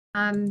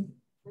Um,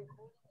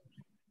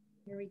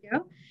 here we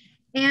go.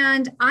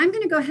 And I'm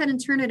going to go ahead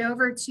and turn it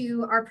over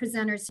to our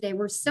presenters today.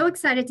 We're so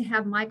excited to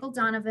have Michael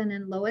Donovan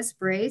and Lois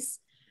Brace.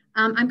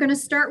 I'm going to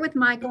start with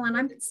Michael, and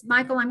I'm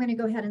going to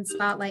go ahead and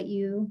spotlight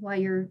you while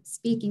you're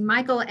speaking.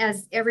 Michael,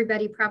 as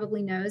everybody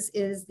probably knows,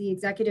 is the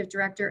executive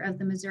director of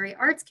the Missouri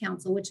Arts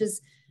Council, which is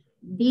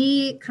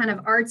the kind of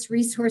arts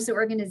resource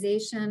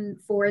organization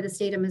for the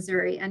state of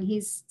Missouri. And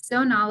he's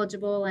so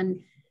knowledgeable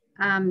and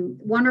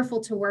wonderful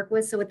to work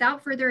with. So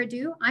without further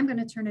ado, I'm going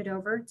to turn it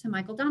over to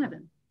Michael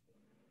Donovan.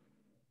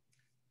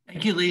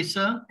 Thank you,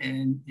 Lisa,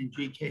 and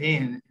GK,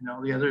 and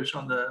all the others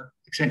on the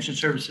Extension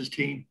Services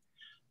team.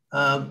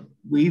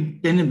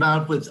 We've been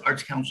involved with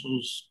arts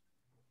councils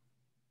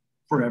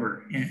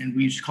forever, and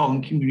we used to call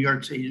them community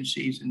arts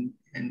agencies,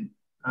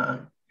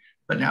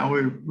 but now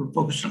we're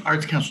focused on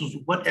arts councils,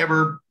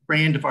 whatever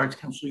brand of arts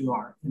council you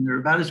are. And there are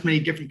about as many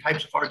different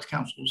types of arts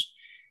councils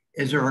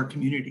as there are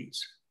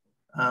communities.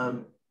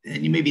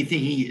 And you may be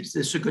thinking, is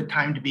this a good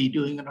time to be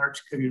doing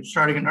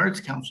starting an arts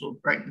council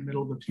right in the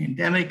middle of a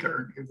pandemic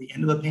or near the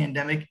end of a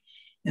pandemic?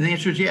 And the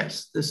answer is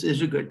yes, this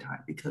is a good time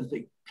because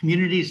the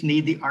communities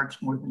need the arts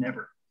more than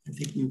ever. I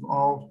think we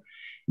all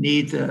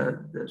need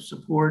the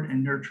support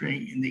and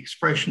nurturing and the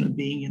expression of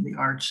being in the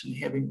arts and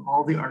having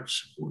all the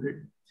arts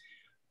supported.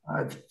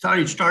 I thought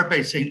I'd start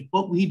by saying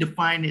what we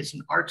define as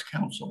an arts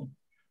council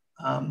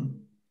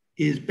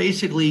is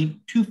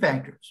basically two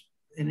factors,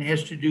 and it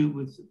has to do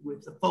with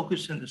the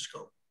focus and the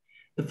scope.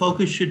 The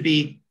focus should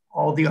be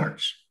all the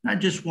arts, not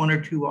just one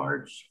or two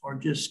arts or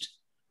just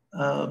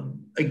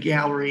a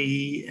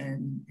gallery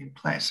and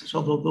classes,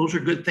 although those are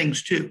good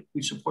things too.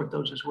 We support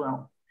those as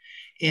well.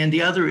 And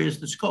the other is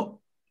the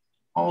scope,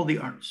 all the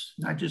arts,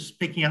 not just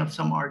picking out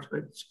some arts,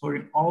 but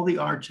supporting all the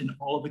arts in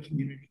all of a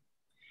community.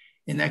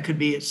 And that could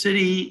be a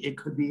city, it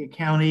could be a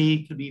county,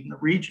 it could be even a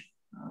region.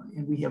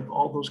 And we have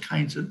all those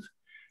kinds of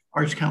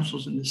arts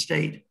councils in the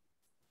state.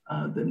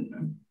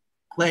 I'm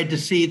glad to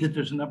see that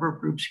there's a number of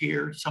groups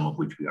here, some of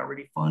which we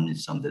already fund and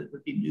some that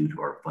would be new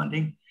to our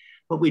funding.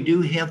 But we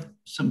do have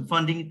some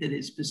funding that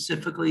is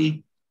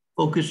specifically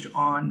focused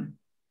on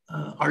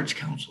arts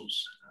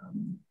councils.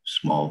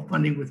 Small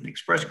funding with an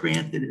express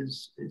grant that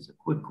is a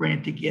quick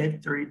grant to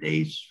get, 30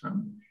 days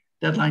from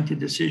deadline to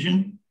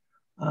decision,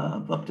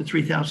 of up to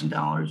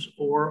 $3,000,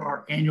 or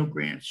our annual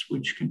grants,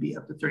 which can be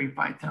up to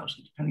 $35,000,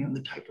 depending on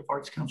the type of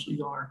arts council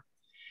you are.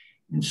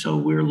 And so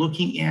we're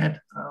looking at,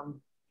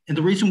 and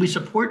the reason we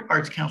support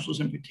arts councils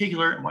in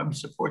particular, and why we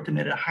support them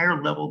at a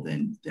higher level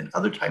than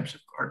other types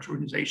of arts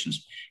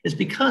organizations, is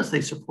because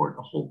they support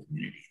a whole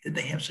community, that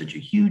they have such a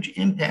huge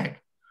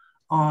impact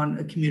on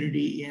a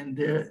community and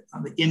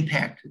on the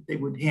impact that they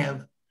would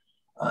have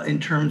in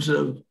terms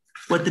of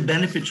what the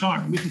benefits are.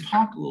 And we can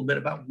talk a little bit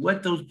about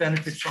what those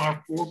benefits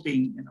are for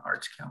being an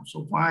arts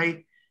council.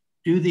 Why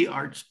do the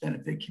arts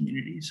benefit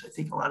communities? I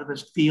think a lot of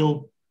us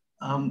feel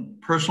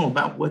personal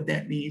about what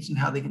that means and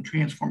how they can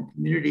transform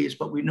communities,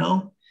 but we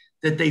know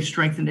that they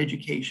strengthen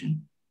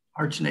education.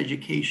 Arts and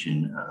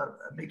education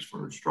makes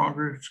for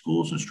stronger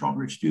schools and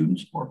stronger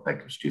students, more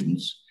effective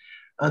students.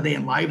 They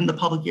enliven the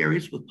public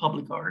areas with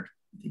public art.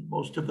 I think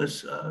most of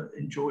us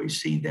enjoy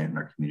seeing that in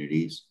our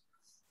communities.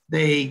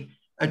 They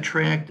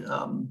attract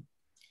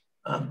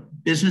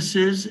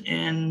businesses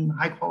and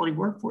high quality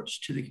workforce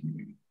to the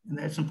community, and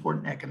that's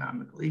important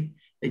economically.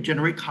 They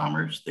generate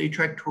commerce, they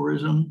attract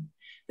tourism,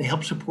 they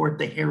help support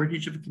the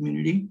heritage of a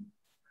community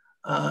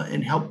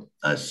and help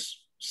us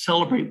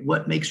celebrate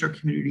what makes our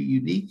community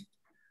unique.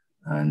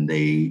 And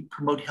they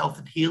promote health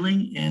and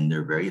healing, and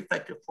they're very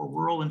effective for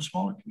rural and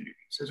smaller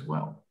communities as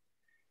well.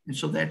 And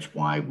so that's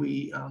why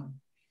we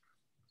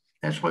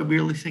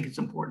really think it's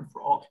important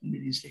for all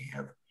communities to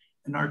have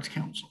an arts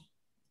council.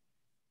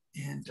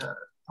 And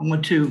I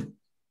want to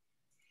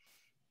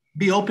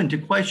be open to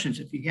questions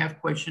if you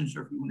have questions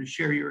or if you want to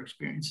share your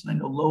experience. And I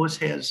know Lois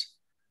has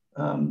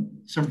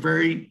some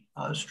very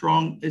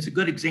strong, is a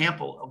good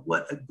example of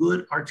what a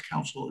good arts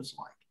council is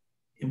like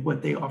and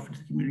what they offer to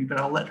the community, but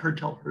I'll let her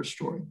tell her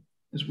story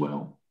as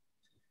well.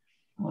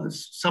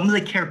 Some of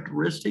the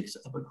characteristics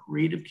of a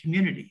creative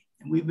community,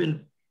 and we've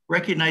been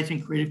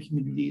recognizing creative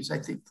communities, I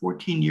think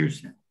 14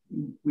 years now.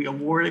 We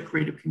award a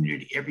creative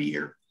community every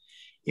year,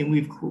 and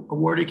we've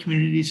awarded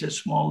communities as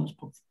small as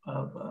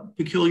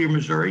Peculiar,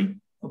 Missouri,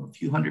 of a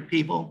few hundred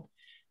people,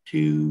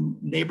 to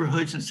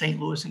neighborhoods in St.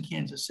 Louis and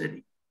Kansas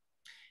City.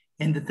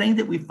 And the thing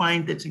that we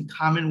find that's in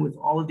common with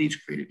all of these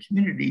creative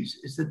communities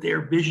is that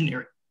they're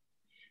visionary,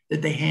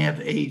 that they have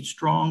a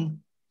strong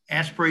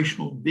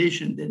aspirational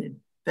vision that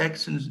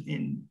affects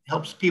and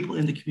helps people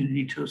in the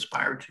community to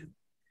aspire to.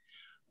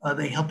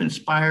 They help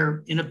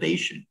inspire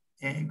innovation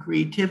and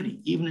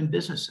creativity, even in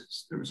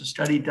businesses. There was a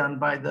study done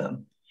by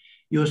the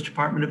U.S.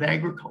 Department of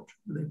Agriculture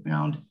where they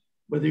found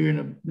whether you're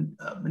in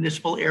a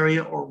municipal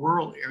area or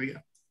rural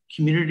area,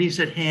 communities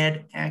that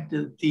had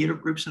active theater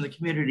groups in the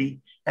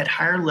community had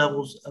higher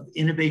levels of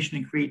innovation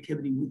and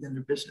creativity within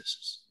their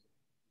businesses.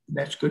 And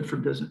that's good for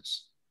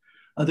business.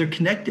 They're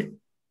connected.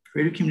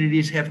 Creative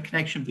communities have a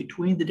connection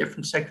between the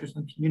different sectors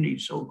in the community.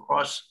 So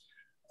across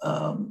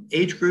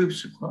age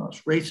groups,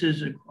 across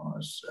races, across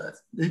across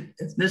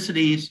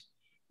ethnicities.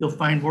 You'll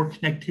find more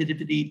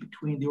connectivity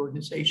between the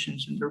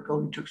organizations and their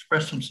ability to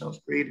express themselves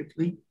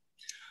creatively.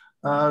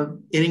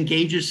 It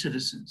engages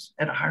citizens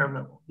at a higher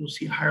level. You'll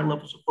see higher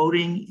levels of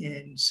voting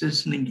and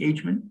citizen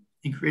engagement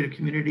in creative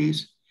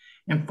communities.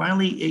 And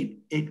finally,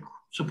 it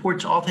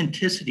supports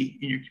authenticity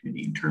in your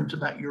community in terms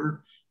about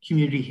your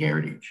community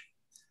heritage.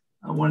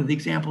 One of the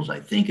examples I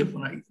think of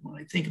when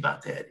I think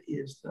about that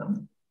is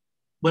the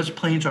West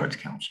Plains Arts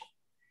Council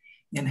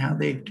and how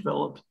they've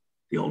developed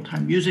the Old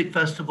Time Music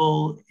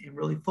Festival and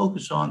really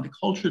focus on the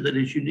culture that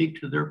is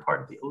unique to their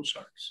part of the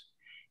Ozarks.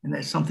 And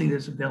that's something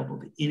that's available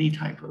to any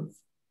type of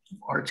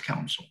arts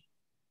council.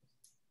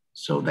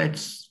 So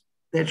that's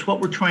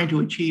what we're trying to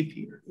achieve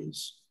here.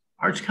 Is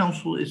Arts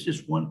Council is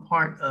just one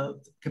part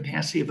of the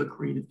capacity of a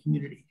creative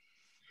community.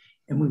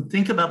 And when we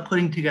think about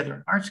putting together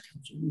an Arts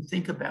Council, we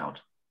think about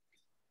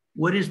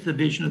what is the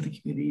vision of the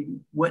community?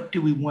 What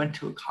do we want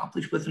to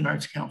accomplish with an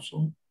Arts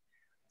Council?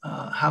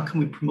 How can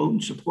we promote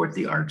and support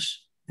the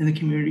arts in the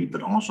community?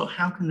 But also,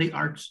 how can the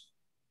arts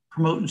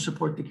promote and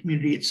support the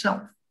community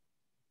itself?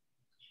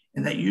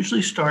 And that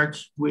usually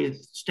starts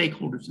with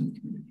stakeholders in the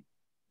community.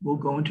 We'll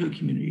go into a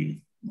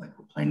community like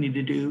I'm planning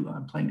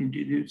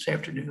to do this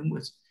afternoon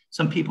with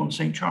some people in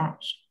St.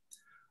 Charles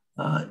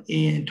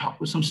and talk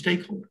with some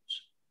stakeholders,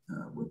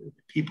 whether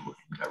people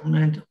in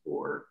government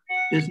or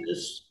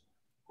business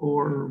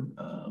or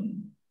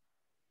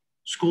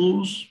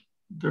schools.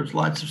 There's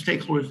lots of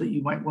stakeholders that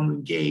you might want to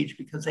engage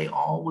because they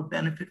all would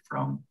benefit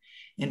from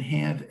and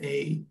have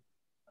a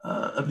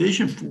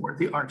vision for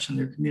the arts in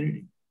their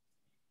community,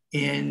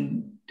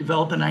 and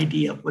develop an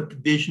idea of what the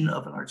vision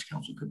of an arts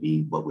council could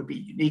be, what would be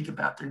unique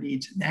about their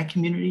needs in that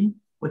community,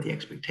 what the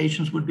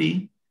expectations would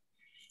be,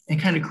 and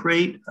kind of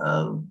create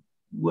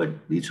what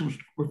Lisa was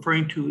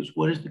referring to as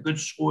what is the good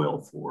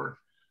soil for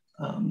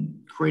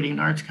creating an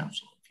arts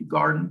council. If you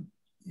garden,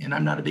 and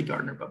I'm not a big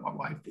gardener, but my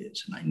wife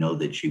is, and I know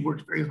that she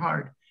works very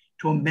hard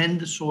to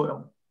amend the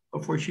soil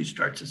before she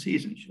starts the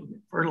season. She'll get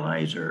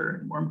fertilizer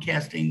and worm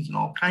castings and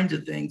all kinds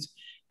of things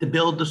to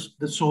build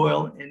the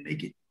soil and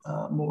make it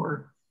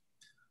more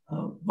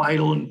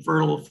vital and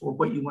fertile for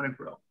what you want to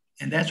grow.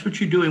 And that's what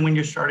you're doing when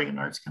you're starting an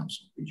arts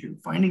council, is you're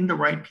finding the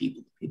right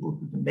people, people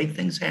who can make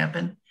things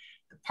happen,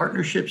 the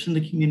partnerships in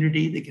the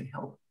community that can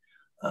help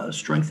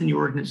strengthen your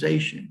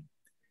organization.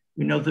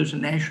 We know there's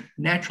a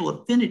natural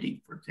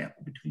affinity, for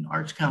example, between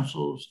arts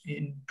councils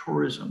in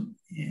tourism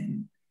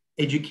and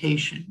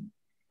education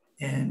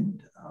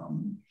and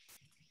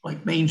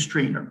like Main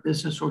Street or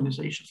business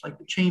organizations like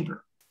the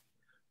Chamber.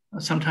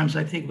 Sometimes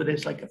I think of it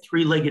as like a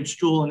three-legged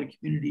stool in a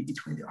community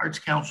between the Arts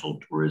Council,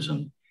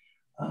 tourism,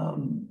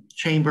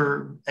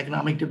 Chamber,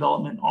 economic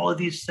development, all of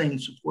these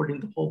things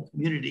supporting the whole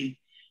community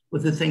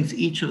with the things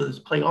each of us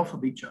play off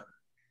of each other.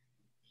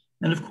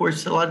 And of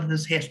course, a lot of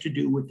this has to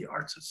do with the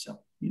arts itself.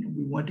 You know,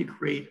 we want to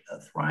create a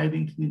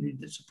thriving community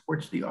that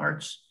supports the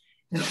arts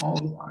and all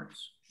the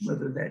arts,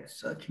 whether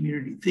that's a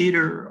community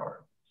theater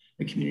or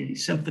a community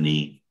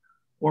symphony,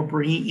 or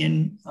bringing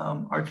in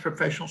arts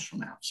professionals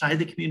from outside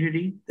the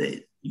community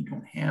that you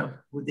don't have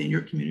within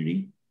your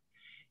community,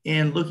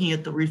 and looking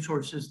at the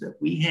resources that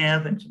we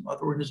have and some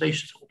other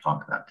organizations that we'll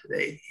talk about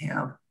today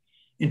have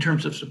in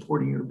terms of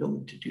supporting your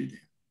ability to do that.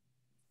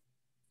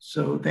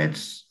 So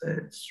that's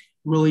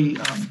really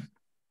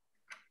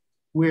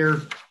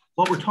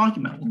what we're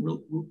talking about when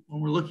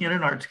we're looking at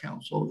an arts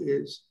council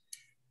is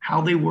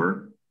how they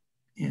work,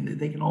 and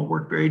they can all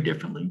work very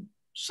differently.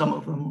 Some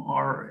of them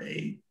are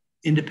a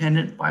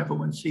independent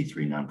 501c3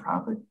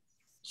 nonprofit.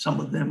 Some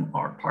of them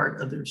are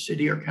part of their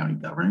city or county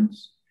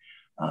governance.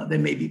 They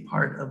may be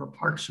part of a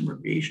Parks and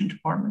Recreation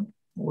department,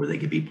 or they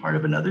could be part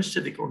of another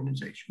civic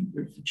organization.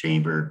 There's the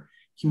Chamber,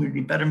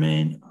 Community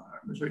Betterment,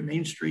 Missouri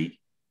Main Street,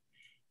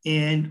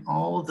 and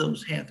all of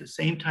those have the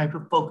same type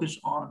of focus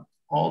on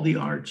all the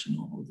arts and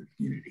all of the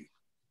community.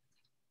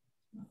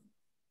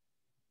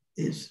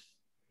 Is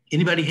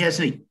anybody has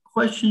any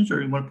questions,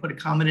 or you want to put a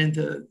comment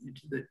into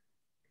the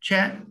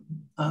chat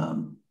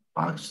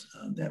box,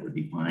 that would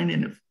be fine.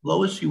 And if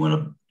Lois, you want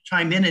to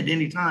chime in at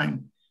any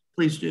time,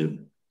 please do.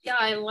 Yeah,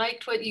 I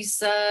liked what you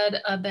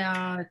said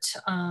about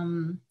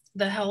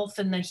the health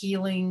and the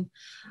healing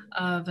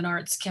of an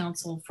arts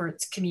council for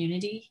its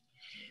community,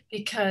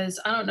 because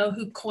I don't know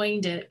who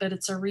coined it, but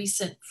it's a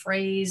recent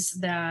phrase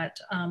that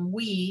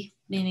we,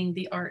 meaning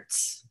the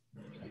arts,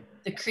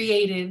 the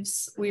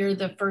creatives, we are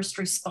the first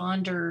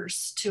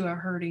responders to a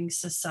hurting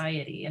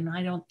society. And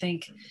I don't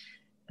think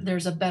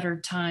there's a better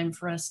time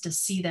for us to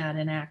see that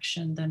in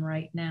action than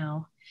right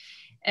now.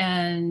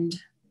 And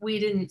we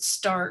didn't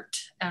start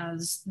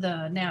as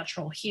the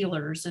natural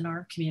healers in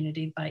our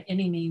community by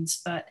any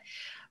means, but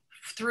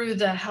through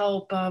the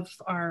help of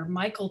our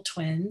Michael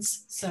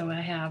twins. So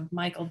I have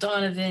Michael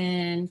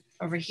Donovan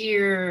over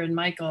here and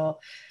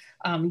Michael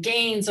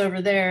Gaines over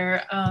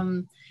there.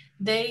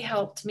 They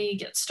helped me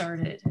get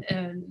started.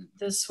 And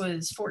this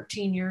was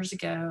 14 years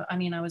ago. I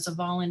mean, I was a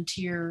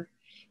volunteer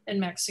in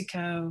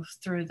Mexico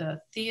through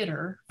the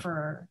theater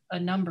for a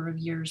number of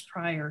years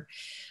prior.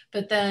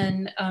 But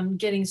then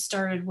getting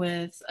started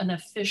with an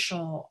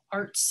official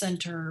arts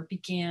center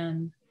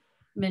began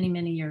many,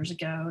 many years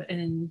ago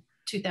in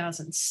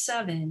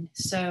 2007.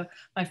 So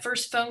my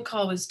first phone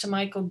call was to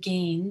Michael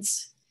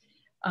Gaines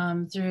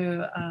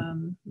through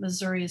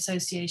Missouri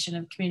Association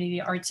of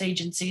Community Arts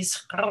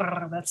Agencies.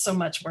 Oh, that's so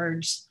much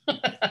words.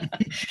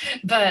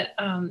 But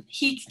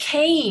he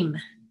came.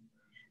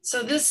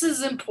 So this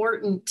is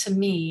important to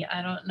me.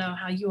 I don't know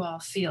how you all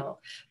feel,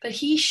 but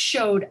he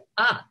showed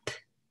up.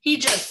 He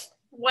just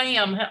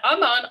wham, I'm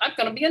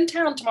going to be in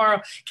town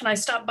tomorrow. Can I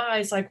stop by?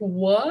 It's like,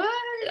 what?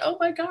 Oh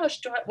my gosh,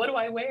 what do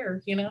I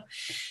wear? You know?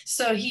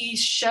 So he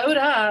showed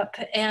up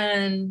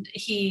and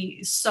he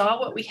saw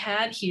what we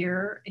had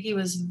here. He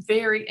was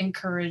very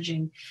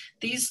encouraging.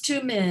 These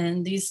two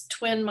men, these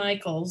twin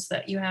Michaels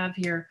that you have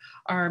here,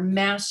 are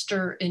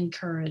master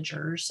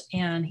encouragers.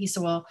 And he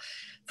said, well,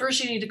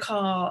 first you need to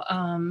call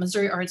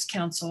Missouri Arts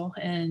Council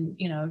and,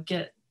 you know,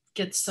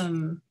 get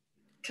some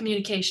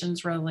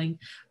communications rolling,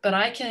 but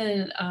I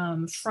can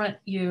front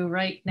you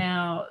right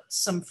now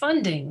some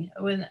funding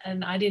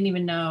and I didn't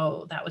even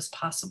know that was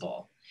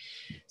possible.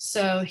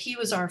 So he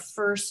was our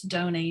first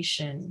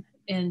donation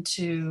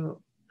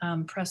into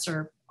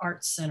Presser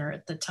Arts Center.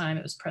 At the time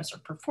it was Presser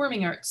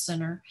Performing Arts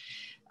Center.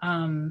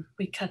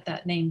 We cut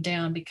that name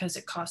down because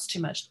it cost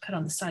too much to put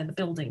on the side of the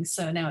building.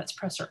 So now it's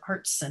Presser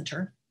Arts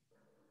Center.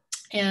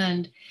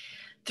 And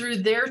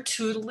through their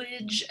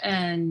tutelage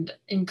and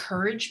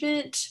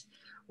encouragement,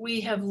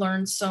 we have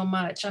learned so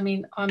much. I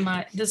mean,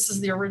 this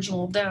is the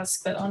original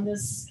desk, but on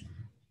this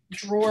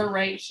drawer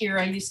right here,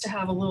 I used to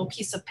have a little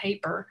piece of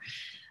paper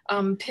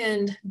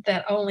pinned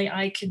that only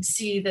I could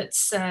see that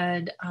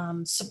said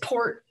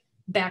support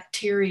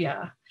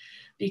bacteria,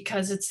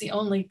 because it's the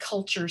only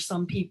culture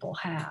some people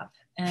have.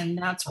 And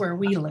that's where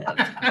we live.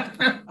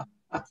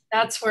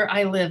 That's where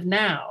I live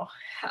now.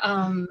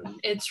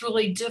 It's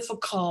really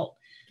difficult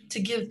to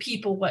give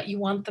people what you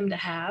want them to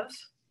have.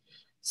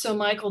 So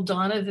Michael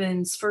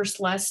Donovan's first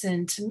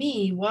lesson to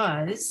me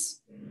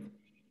was,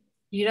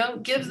 you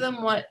don't give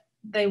them what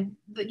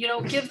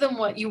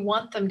you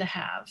want them to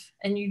have,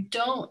 and you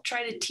don't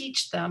try to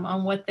teach them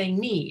on what they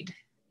need.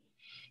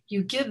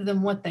 You give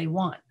them what they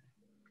want.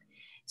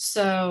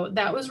 So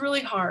that was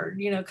really hard,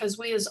 you know, because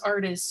we as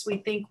artists, we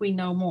think we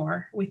know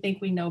more. We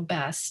think we know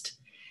best.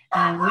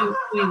 And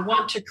we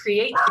want to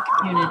create the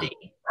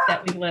community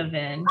that we live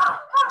in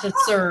to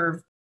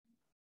serve.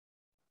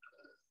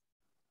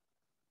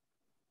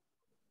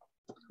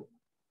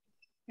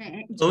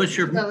 Lois,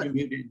 you're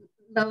muted.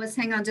 Lois,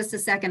 hang on just a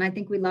second. I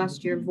think we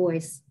lost your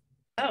voice.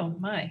 Oh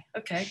my,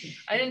 okay.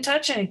 I didn't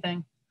touch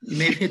anything. You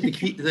may have hit the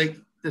key, the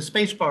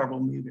space bar will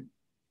mute it.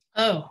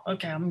 Oh,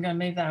 okay, I'm gonna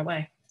move that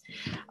away.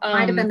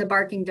 Might have been the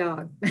barking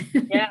dog.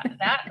 Yeah,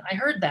 I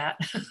heard that.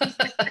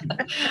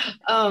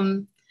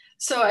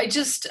 So I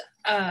just,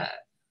 that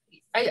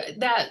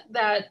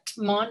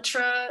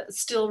mantra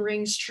still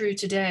rings true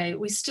today.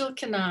 We're still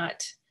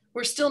not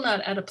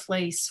at a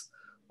place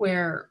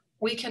where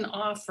we can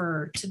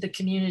offer to the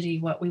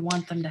community what we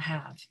want them to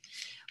have.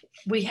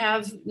 We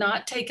have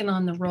not taken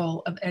on the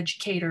role of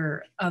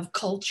educator of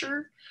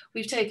culture.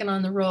 We've taken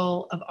on the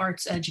role of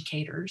arts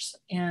educators,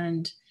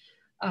 and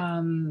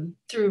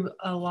through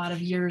a lot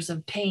of years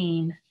of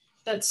pain,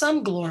 but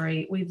some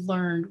glory, we've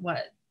learned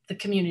what the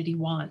community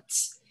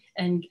wants,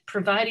 and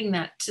providing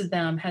that to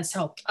them has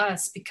helped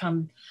us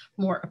become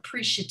more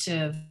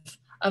appreciative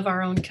of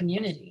our own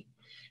community.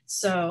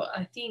 So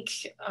I think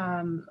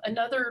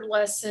another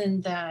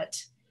lesson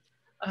that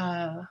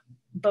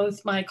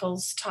both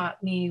Michaels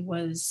taught me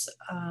was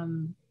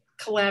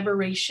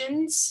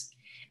collaborations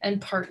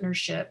and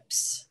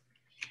partnerships.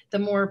 The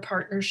more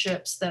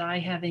partnerships that I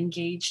have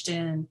engaged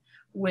in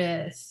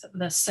with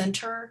the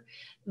center,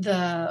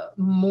 the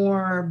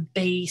more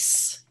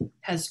base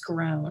has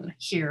grown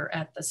here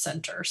at the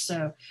center.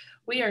 So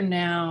we are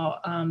now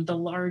the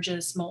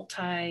largest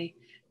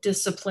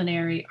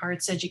multidisciplinary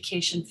arts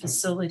education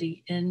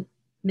facility in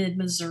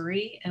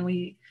mid-Missouri, and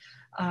we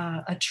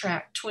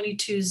attract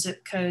 22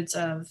 zip codes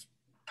of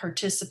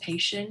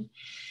participation.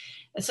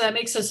 And so that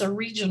makes us a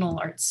regional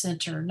arts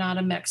center, not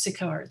a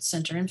Mexico arts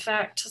center. In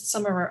fact,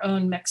 some of our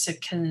own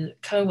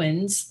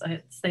Mexicoans, as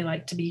they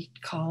like to be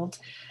called,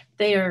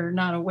 they are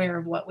not aware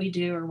of what we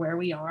do or where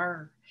we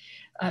are.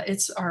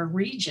 It's our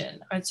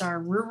region, it's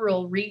our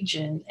rural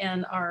region.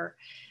 And our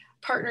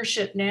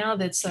partnership now,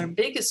 that's our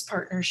biggest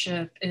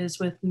partnership, is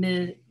with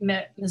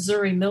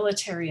Missouri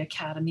Military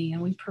Academy,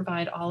 and we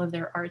provide all of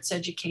their arts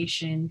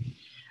education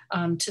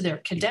to their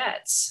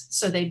cadets.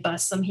 So they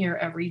bus them here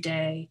every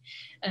day,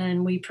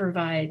 and we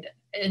provide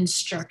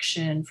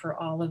instruction for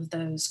all of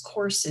those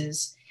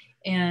courses.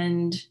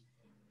 And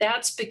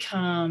that's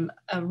become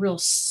a real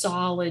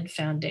solid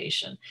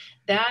foundation.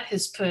 That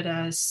has put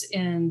us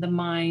in the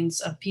minds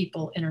of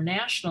people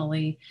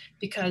internationally,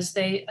 because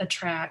they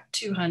attract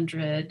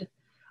 200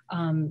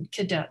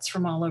 cadets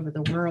from all over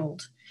the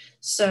world.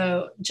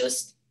 So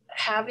just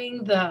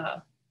having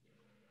the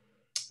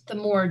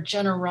more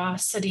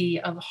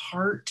generosity of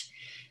heart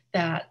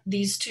that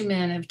these two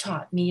men have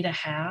taught me to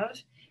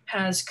have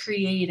has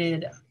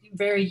created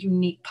very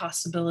unique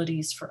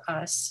possibilities for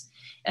us.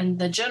 And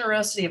the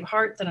generosity of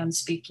heart that I'm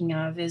speaking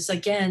of is,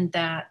 again,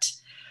 that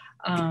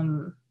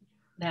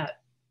that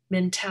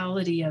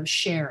mentality of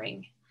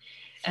sharing.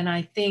 And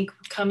I think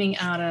coming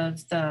out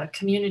of the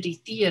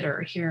community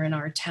theater here in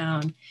our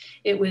town,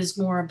 it was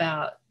more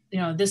about,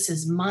 this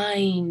is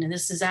mine and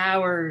this is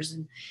ours.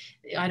 And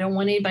I don't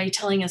want anybody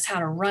telling us how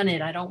to run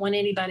it. I don't want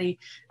anybody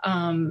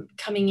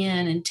coming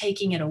in and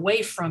taking it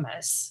away from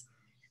us.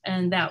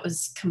 And that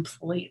was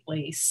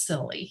completely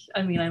silly.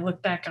 I mean, I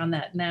look back on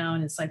that now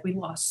and it's like we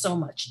lost so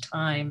much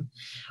time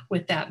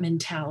with that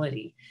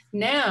mentality.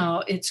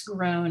 Now it's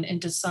grown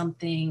into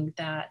something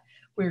that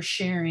we're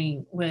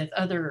sharing with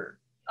other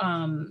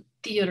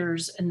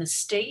theaters in the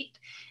state,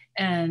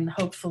 and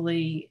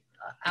hopefully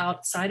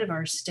outside of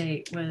our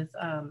state with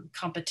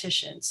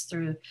competitions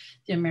through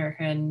the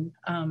American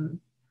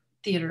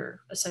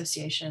Theater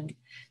Association.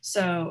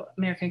 So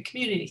American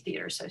Community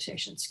Theater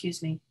Association,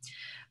 excuse me.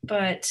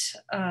 But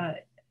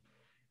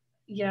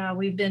yeah,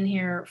 we've been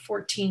here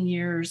 14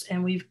 years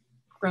and we've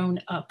grown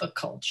up a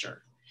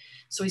culture.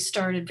 So we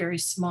started very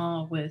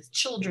small with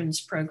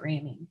children's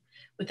programming,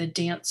 with a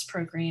dance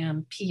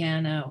program,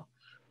 piano,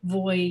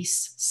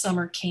 voice,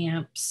 summer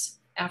camps,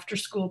 after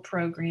school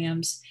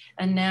programs.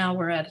 And now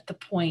we're at the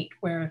point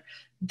where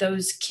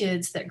those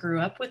kids that grew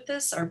up with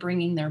this are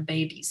bringing their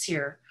babies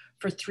here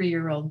for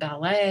 3-year-old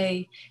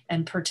ballet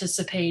and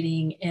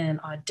participating in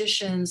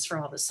auditions for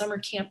all the summer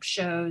camp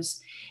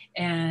shows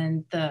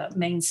and the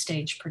main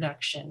stage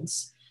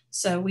productions.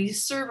 So we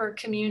serve our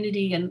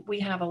community, and we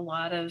have a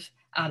lot of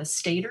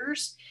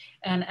out-of-staters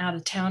and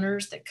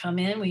out-of-towners that come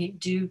in. We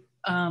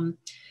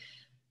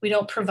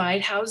don't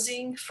provide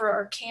housing for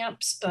our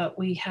camps, but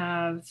we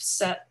have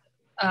set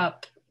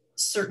up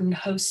certain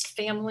host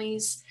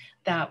families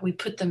that we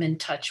put them in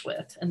touch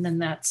with. And then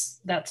that's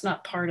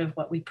not part of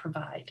what we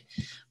provide,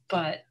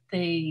 but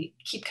they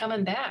keep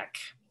coming back.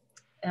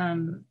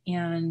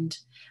 And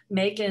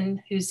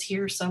Megan, who's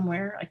here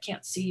somewhere, I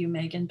can't see you,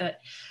 Megan, but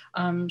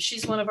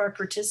she's one of our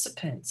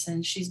participants,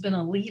 and she's been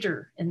a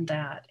leader in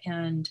that.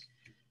 And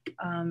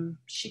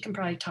she can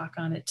probably talk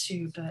on it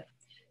too, but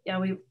yeah,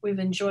 we've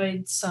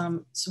enjoyed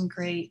some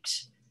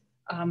great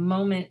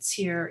moments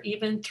here,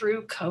 even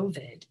through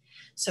COVID.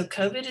 So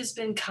COVID has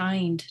been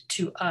kind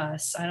to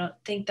us. I don't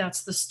think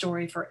that's the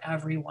story for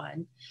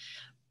everyone,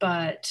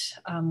 but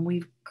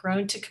we've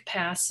grown to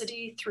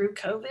capacity through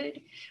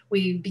COVID.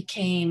 We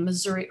became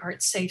Missouri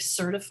Art Safe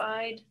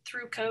certified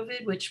through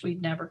COVID, which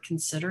we'd never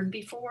considered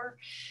before.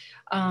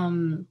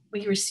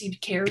 We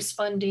received CARES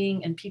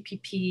funding and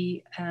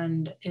PPP,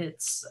 and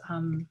it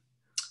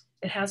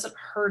hasn't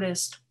hurt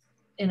us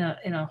in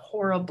a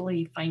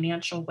horribly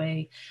financial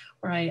way,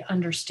 where I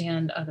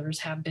understand others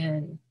have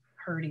been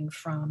hurting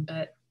from.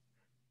 But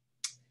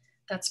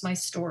that's my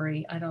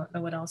story. I don't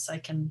know what else I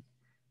can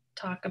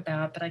talk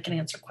about, but I can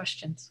answer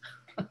questions.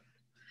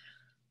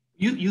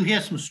 You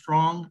have some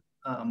strong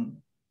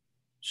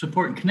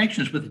support and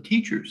connections with the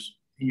teachers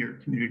in your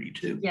community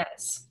too.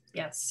 Yes,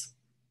 yes.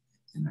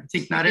 And I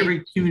think not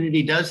every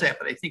community does that,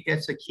 but I think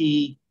that's a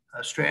key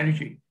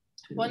strategy.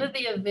 One of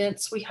the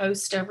events we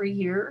host every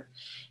year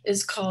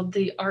is called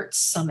the Arts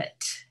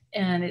Summit.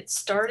 And it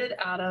started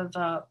out of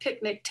a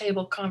picnic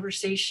table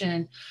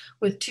conversation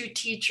with 2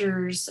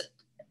 teachers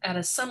at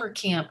a summer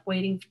camp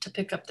waiting to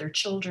pick up their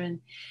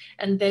children.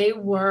 And they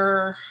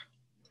were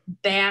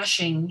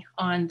bashing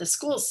on the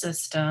school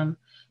system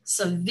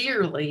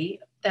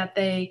severely, that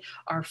they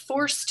are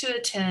forced to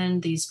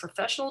attend these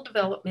professional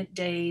development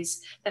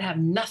days that have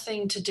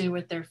nothing to do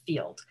with their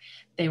field.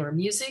 They were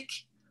music,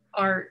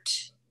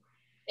 art,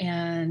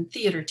 and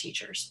theater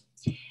teachers.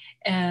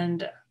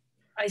 And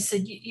I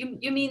said,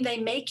 you mean they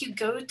make you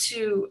go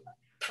to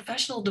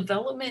professional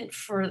development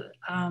for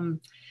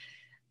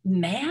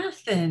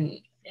math? And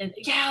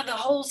yeah, the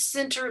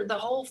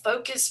whole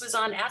focus was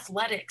on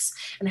athletics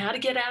and how to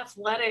get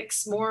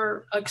athletics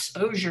more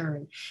exposure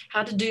and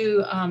how to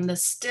do the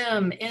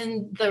STEM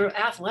in the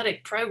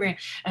athletic program.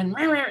 And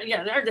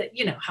yeah,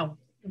 you know how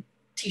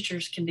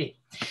teachers can be.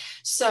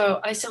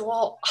 So I said,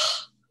 well,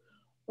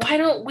 why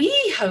don't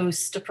we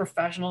host a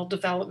professional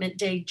development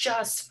day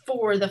just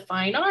for the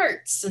fine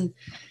arts?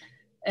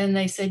 And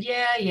they said,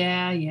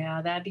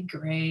 yeah, that'd be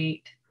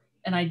great.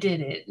 And I did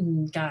it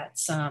and got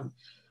some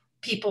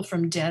people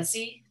from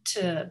DESI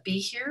to be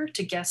here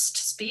to guest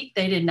speak.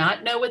 They did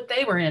not know what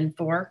they were in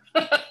for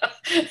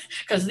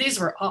because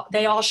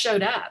they all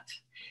showed up.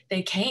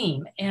 They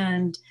came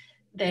and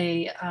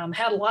they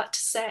had a lot to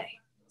say.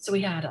 So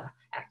we had a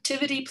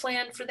activity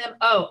plan for them.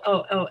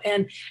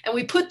 And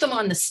we put them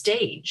on the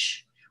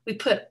stage. We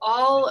put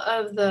all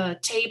of the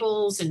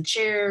tables and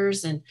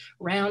chairs and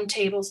round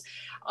tables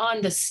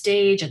on the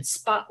stage and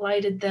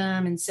spotlighted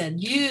them and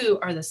said, you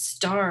are the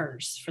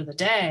stars for the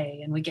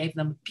day. And we gave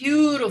them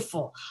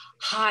beautiful,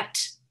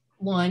 hot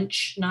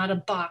lunch, not a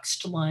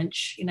boxed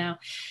lunch,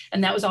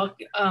 and that was all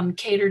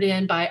catered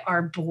in by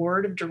our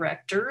board of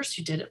directors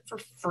who did it for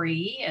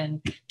free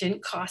and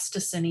didn't cost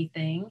us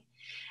anything.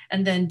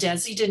 And then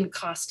Desi didn't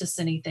cost us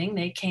anything.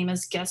 They came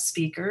as guest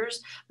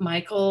speakers.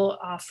 Michael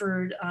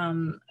offered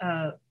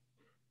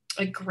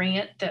a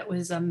grant that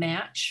was a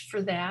match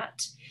for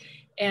that.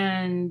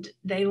 And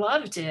they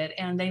loved it,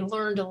 and they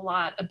learned a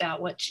lot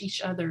about what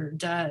each other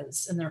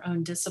does in their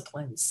own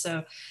disciplines.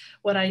 So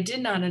what I did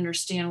not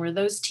understand were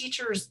those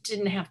teachers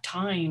didn't have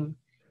time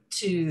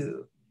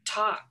to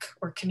talk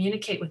or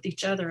communicate with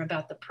each other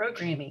about the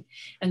programming.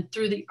 And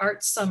through the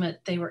Arts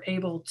Summit, they were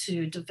able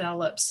to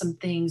develop some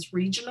things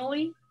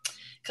regionally,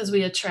 because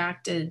we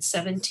attracted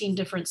 17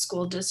 different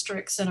school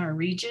districts in our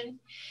region.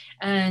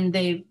 And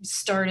they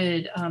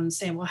started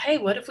saying, well, hey,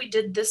 what if we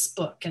did this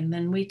book? And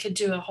then we could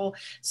do a whole,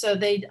 so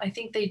I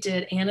think they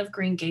did Anne of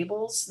Green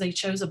Gables. They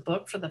chose a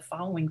book for the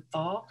following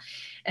fall,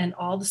 and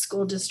all the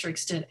school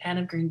districts did Anne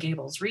of Green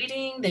Gables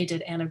reading. They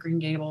did Anne of Green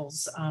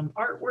Gables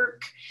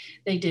artwork.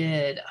 They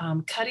did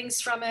cuttings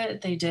from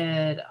it. They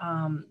did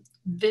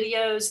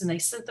videos, and they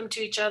sent them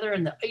to each other,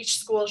 and each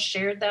school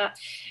shared that.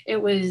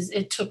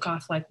 It took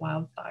off like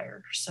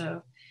wildfire.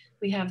 So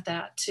we have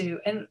that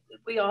too. And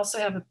we also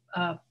have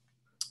a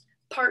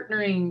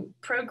partnering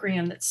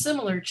program that's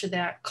similar to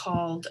that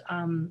called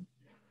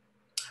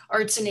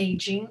Arts and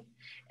Aging.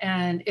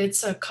 And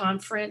it's a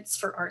conference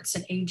for arts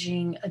and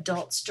aging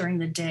adults during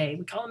the day.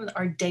 We call them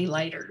our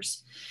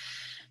daylighters.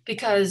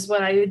 Because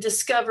what I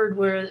discovered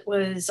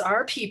was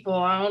our people,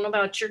 I don't know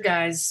about your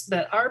guys,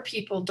 but our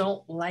people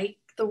don't like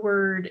the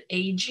word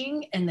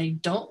aging, and they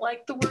don't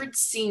like the word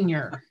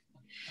senior.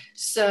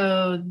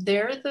 So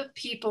they're the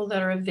people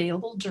that are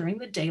available during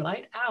the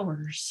daylight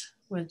hours,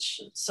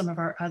 which some of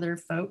our other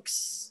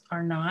folks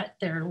are not.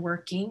 They're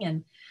working,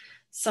 and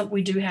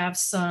we do have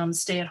some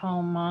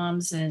stay-at-home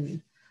moms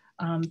and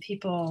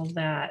people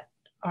that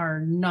are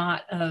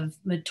not of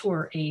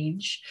mature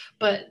age,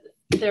 but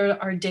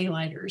there are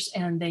daylighters,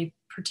 and they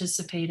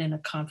participate in a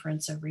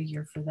conference every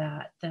year for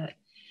that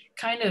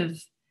kind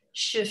of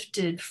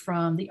shifted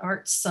from the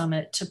Arts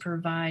Summit to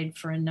provide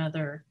for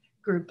another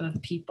group of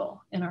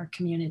people in our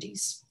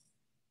communities.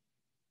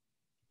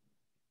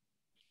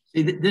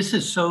 See, this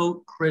is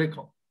so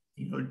critical.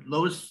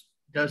 Lois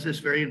does this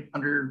very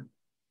under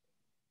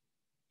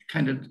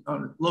kind of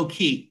low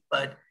key,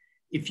 but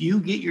if you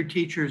get your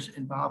teachers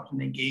involved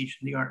and engaged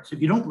in the arts,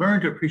 if you don't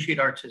learn to appreciate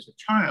arts as a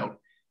child,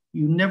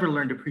 you never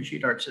learn to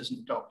appreciate arts as an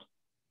adult.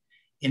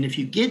 And if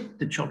you get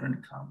the children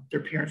to come,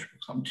 their parents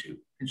will come too.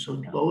 And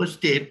so Lois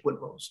did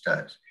what Lois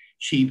does.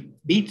 She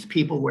meets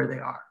people where they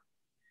are.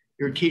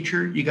 You're a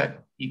teacher, you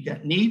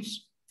got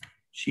needs,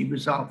 she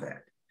resolved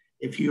that.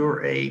 If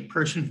you're a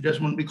person who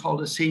doesn't want to be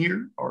called a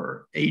senior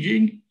or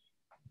aging,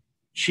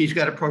 she's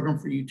got a program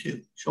for you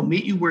too. She'll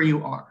meet you where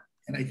you are.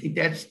 And I think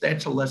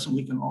that's a lesson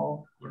we can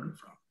all learn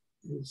from,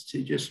 is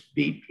to just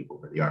meet people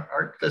where they are.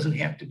 Art doesn't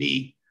have to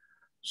be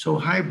so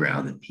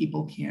highbrow that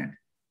people can't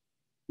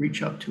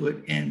reach up to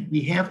it. And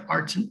we have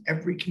arts in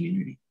every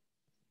community.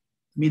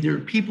 I mean, there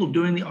are people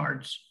doing the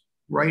arts,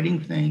 writing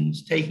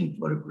things, taking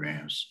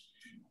photographs,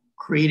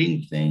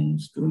 creating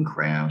things, doing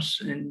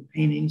crafts and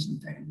paintings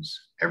and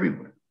things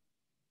everywhere.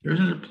 There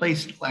isn't a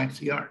place that lacks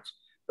the arts,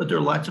 but there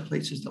are lots of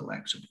places that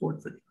lack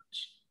support for the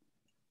arts.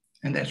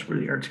 And that's where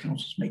the arts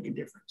councils make a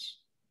difference.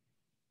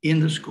 In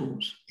the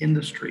schools, in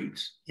the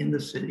streets, in the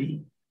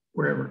city,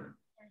 wherever.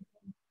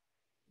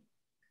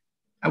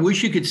 I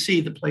wish you could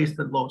see the place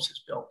that Lois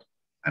has built.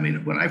 I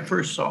mean, when I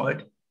first saw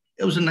it,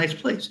 it was a nice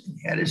place.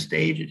 It had a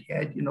stage, it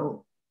had,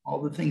 all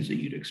the things that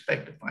you'd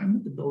expect to find,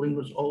 but the building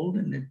was old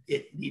and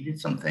it needed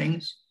some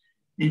things.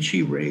 And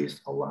she raised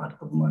a lot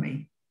of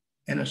money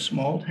in a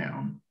small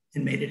town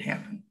and made it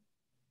happen.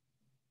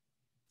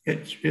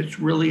 It's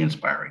really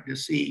inspiring to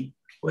see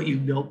what you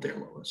built there,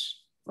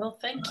 Lois. Well,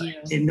 thank you.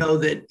 And know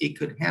that it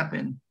could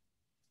happen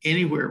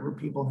anywhere where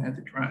people had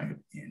the drive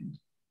and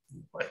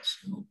place.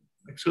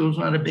 So it's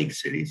not a big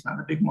city, it's not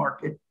a big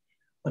market,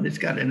 but it's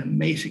got an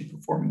amazing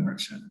performing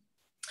arts center.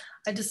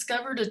 I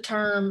discovered a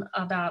term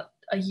about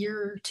a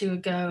year or two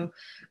ago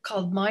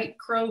called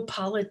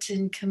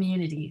micropolitan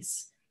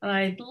communities. And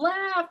I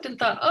laughed and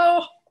thought,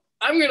 oh,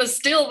 I'm going to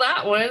steal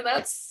that one.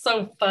 That's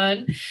so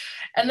fun.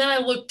 And then I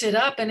looked it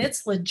up, and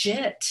it's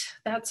legit.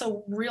 That's a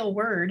real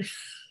word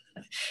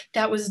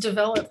that was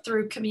developed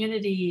through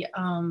community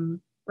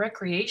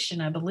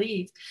recreation, I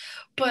believe.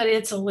 But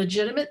it's a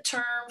legitimate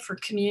term for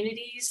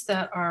communities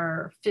that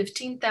are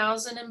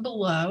 15,000 and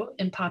below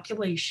in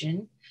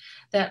population,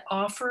 that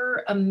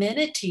offer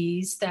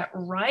amenities that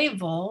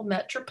rival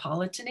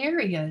metropolitan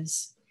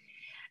areas.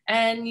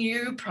 And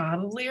you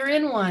probably are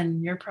in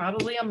one. You're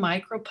probably a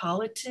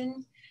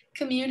micropolitan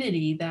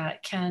community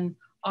that can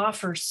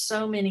offer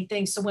so many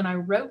things. So when I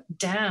wrote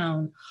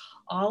down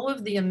all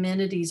of the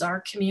amenities our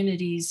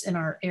communities in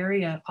our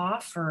area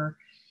offer,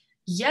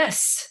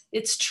 yes,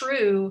 it's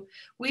true.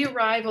 We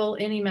rival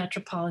any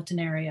metropolitan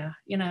area.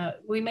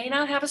 We may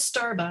not have a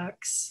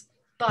Starbucks,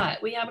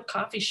 but we have a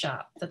coffee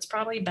shop that's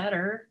probably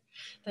better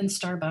than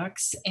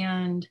Starbucks.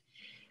 And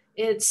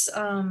it's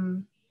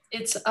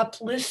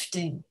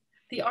uplifting.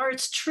 The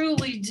arts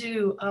truly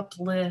do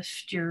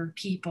uplift your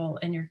people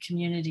and your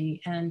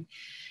community. And,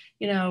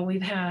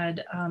 we've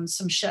had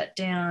some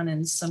shutdown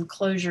and some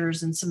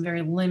closures and some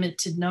very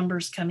limited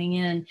numbers coming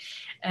in.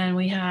 And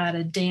we had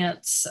a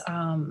dance,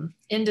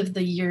 end of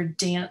the year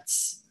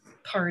dance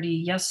party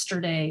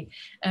yesterday.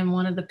 And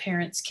one of the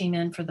parents came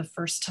in for the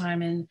first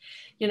time. And,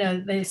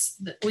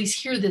 we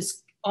hear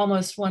this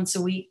almost once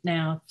a week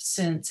now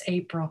since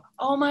April.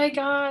 Oh my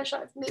gosh,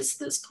 I've missed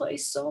this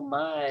place so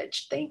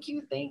much. Thank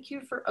you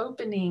for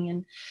opening.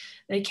 And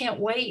they can't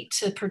wait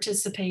to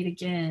participate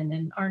again.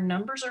 And our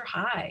numbers are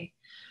high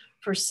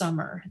for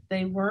summer.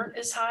 They weren't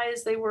as high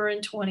as they were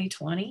in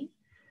 2020,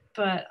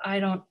 but I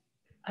don't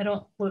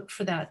look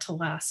for that to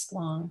last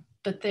long,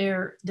 but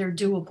they're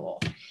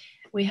doable.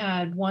 We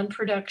had one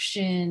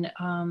production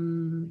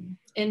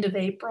end of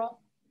April,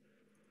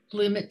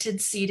 limited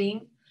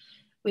seating.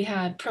 We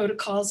had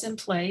protocols in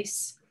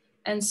place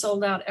and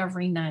sold out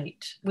every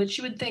night, which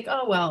you would think,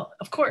 oh, well,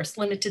 of course,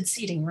 limited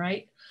seating,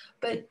 right?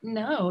 But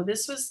no,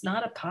 this was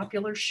not a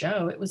popular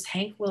show. It was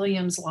Hank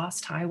Williams'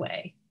 Lost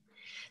Highway.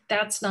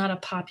 That's not a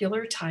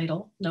popular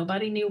title.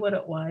 Nobody knew what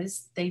it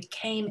was. They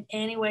came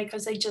anyway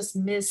because they just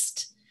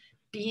missed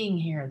being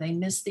here. They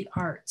missed the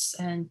arts.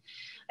 And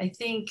I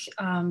think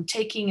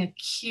taking a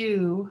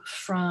cue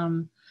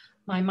from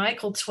my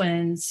Michael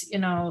twins,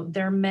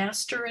 they're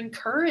master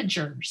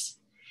encouragers.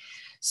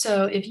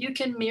 So if you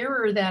can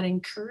mirror that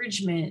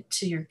encouragement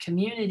to your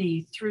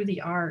community through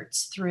the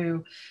arts,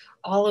 through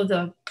all of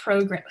the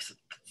programs,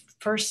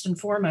 first and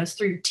foremost,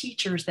 through your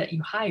teachers that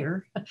you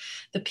hire,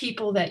 the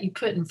people that you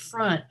put in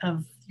front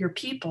of your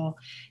people,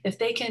 if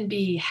they can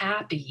be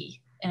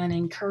happy and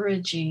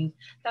encouraging,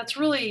 that's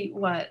really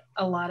what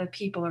a lot of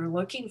people are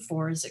looking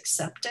for, is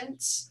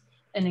acceptance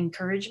and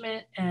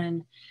encouragement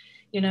and,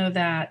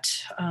 that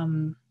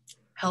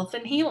health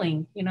and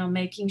healing,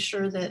 making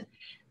sure that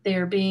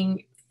they're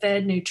being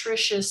fed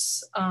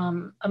nutritious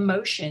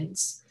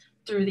emotions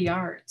through the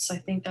arts. I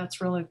think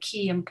that's really a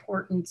key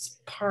important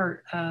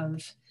part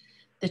of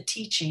the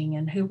teaching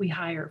and who we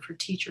hire for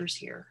teachers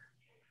here.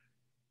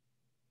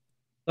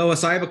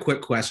 Lois, I have a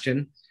quick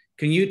question.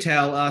 Can you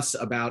tell us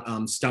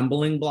about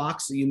stumbling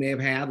blocks that you may have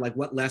had? Like,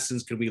 what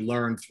lessons could we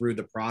learn through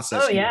the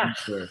process? Oh, yeah.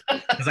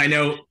 Because I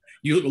know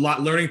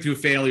learning through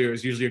failure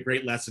is usually a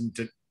great lesson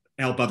to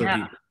help other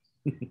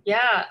people.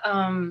 Yeah.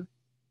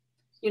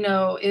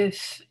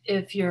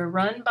 If you're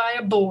run by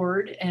a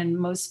board, and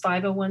most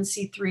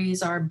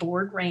 501c3s are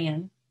board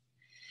ran,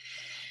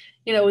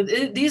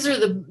 these are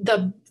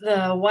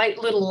the white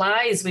little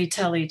lies we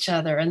tell each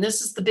other. And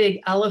this is the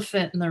big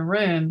elephant in the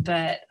room.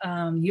 But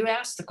you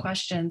asked the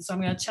question, so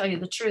I'm going to tell you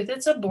the truth.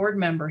 It's a board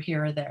member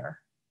here or there.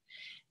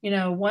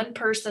 One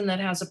person that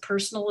has a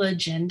personal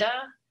agenda,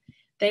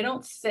 they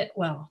don't fit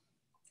well.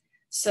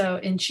 So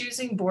in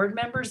choosing board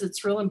members,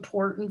 it's real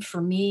important for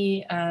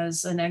me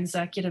as an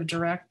executive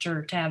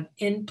director to have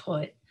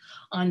input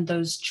on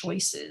those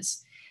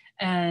choices.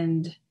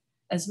 And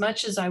as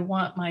much as I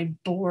want my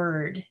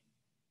board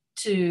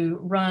to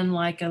run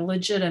like a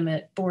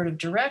legitimate board of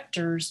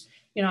directors,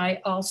 I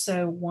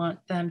also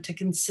want them to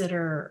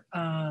consider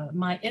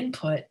my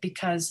input,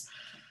 because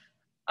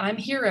I'm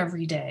here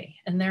every day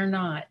and they're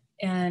not.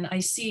 And I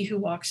see who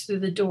walks through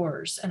the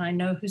doors, and I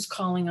know who's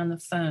calling on the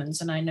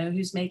phones, and I know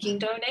who's making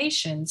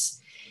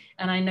donations,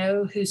 and I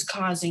know who's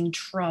causing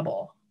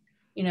trouble,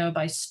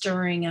 by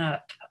stirring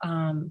up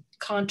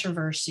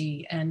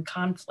controversy and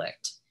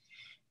conflict,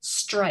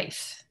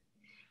 strife.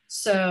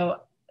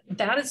 So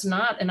that is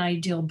not an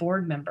ideal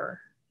board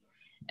member.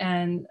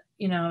 And,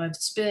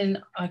 it's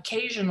been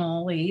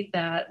occasionally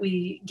that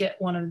we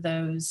get one of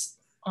those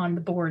on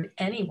the board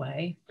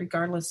anyway,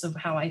 regardless of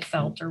how I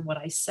felt or what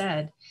I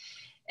said.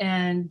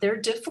 And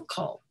they're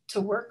difficult to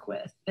work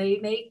with. They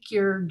make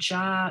your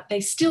job,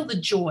 they steal the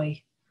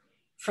joy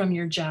from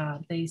your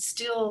job. They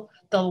steal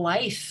the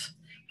life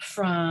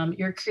from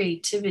your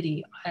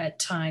creativity at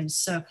times.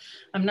 So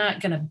I'm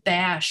not going to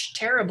bash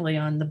terribly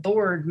on the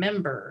board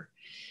member.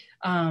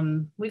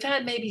 We've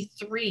had maybe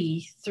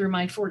 3 through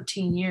my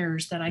 14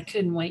 years that I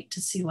couldn't wait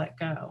to see let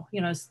go,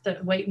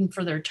 waiting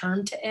for their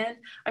term to end.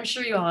 I'm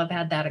sure you all have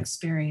had that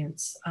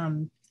experience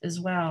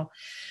as well.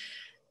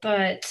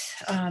 But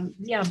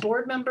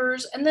board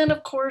members. And then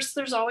of course,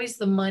 there's always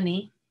the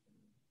money.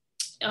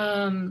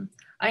 I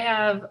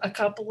have a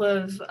couple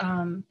of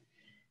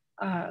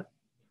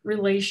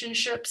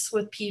relationships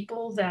with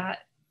people that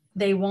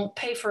they won't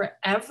pay for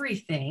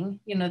everything.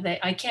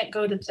 I can't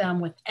go to them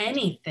with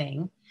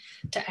anything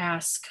to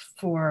ask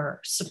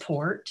for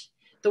support.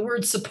 The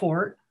word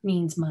support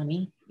means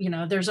money.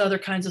 There's other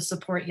kinds of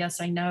support. Yes,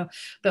 I know.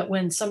 But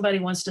when somebody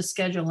wants to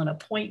schedule an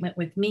appointment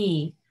with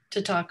me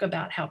to talk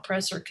about how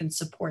Presser can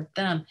support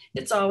them,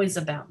 it's always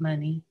about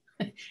money.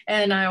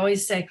 And I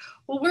always say,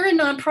 well, we're a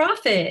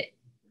nonprofit.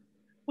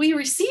 We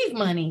receive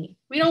money.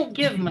 We don't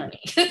give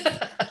money.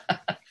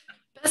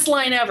 Best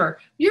line ever.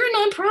 You're a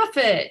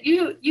nonprofit.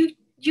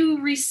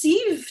 You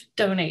receive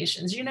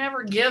donations. You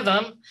never give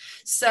them.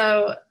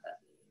 So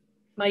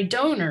my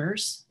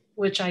donors,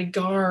 which I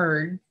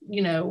guard,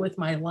 with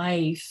my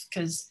life,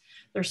 because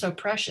they're so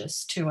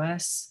precious to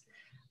us,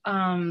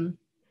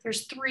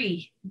 There's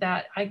 3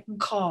 that I can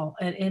call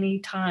at any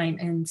time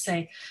and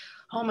say,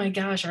 oh my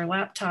gosh, our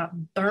laptop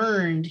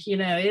burned, you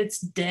know, it's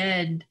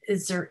dead.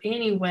 Is there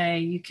any way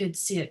you could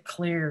see it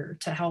clear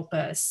to help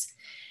us?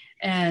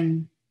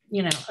 And,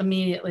 you know,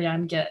 immediately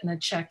I'm getting a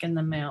check in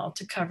the mail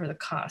to cover the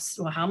costs.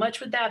 Well, how much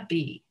would that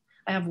be?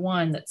 I have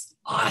one that's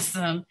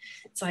awesome.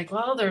 It's like,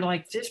 well, they're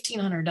like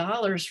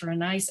 $1,500 for a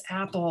nice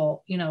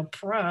Apple, you know,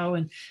 Pro.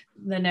 And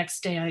the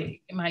next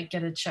day I might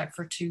get a check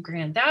for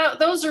 $2,000.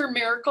 Those are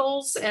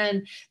miracles,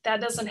 and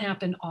that doesn't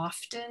happen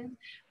often,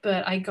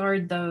 but I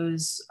guard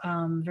those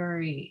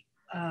very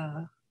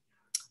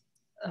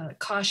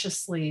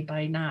cautiously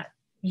by not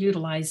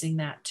utilizing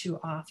that too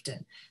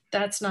often.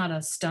 That's not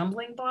a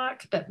stumbling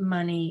block, but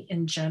money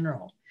in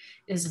general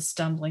is a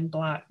stumbling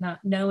block, not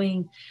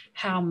knowing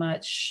how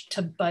much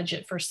to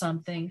budget for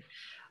something.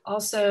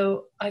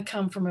 Also, I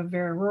come from a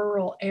very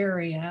rural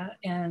area,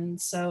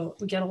 and so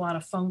we get a lot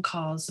of phone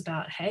calls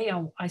about, hey,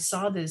 I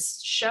saw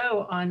this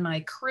show on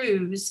my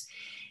cruise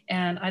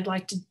and I'd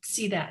like to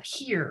see that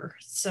here.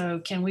 So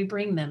can we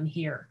bring them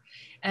here?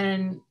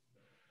 And,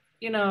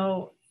 you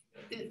know,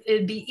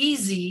 it'd be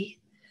easy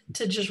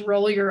to just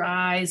roll your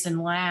eyes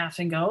and laugh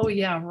and go, oh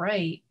yeah,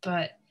 right.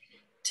 But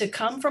to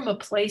come from a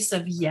place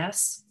of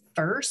yes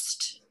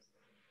first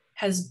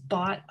has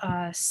bought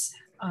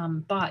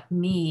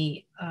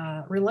me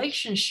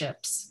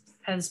relationships,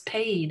 has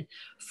paid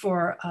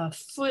for a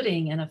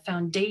footing and a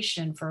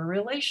foundation for a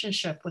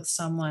relationship with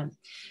someone,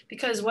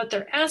 because what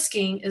they're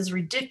asking is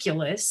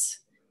ridiculous.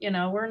 You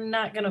know, we're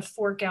not going to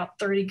fork out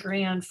 30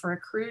 grand for a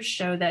cruise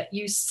show that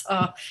you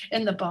saw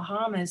in the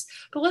Bahamas.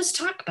 But let's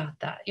talk about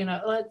that. You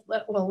know,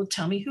 well,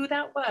 tell me who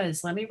that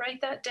was. Let me write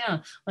that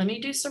down. Let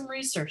me do some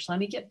research. Let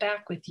me get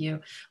back with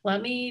you.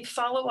 Let me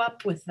follow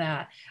up with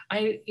that.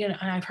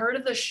 I've heard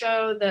of the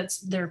show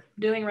they're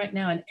doing right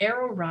now in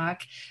Arrow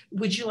Rock.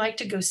 Would you like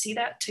to go see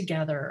that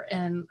together?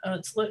 And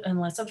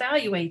let's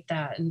evaluate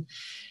that. And,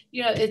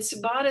 you know, it's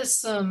bought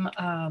us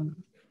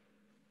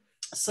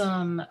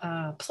some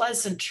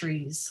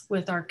pleasantries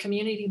with our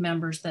community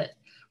members that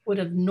would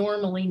have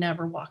normally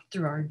never walked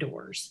through our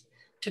doors,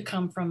 to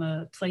come from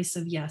a place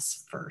of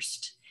yes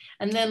first,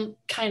 and then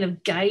kind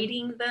of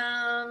guiding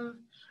them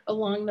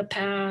along the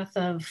path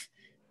of,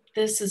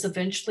 this is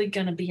eventually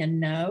going to be a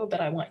no, but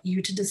I want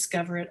you to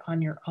discover it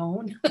on your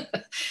own.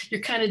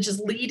 You're kind of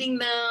just leading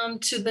them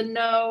to the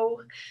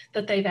no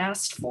that they've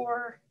asked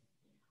for.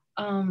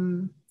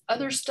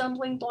 Other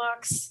stumbling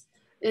blocks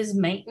is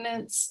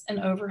maintenance and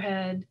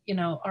overhead. You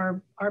know,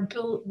 our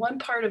one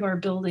part of our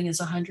building is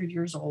 100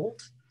 years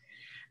old,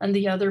 and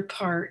the other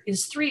part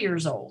is 3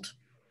 years old.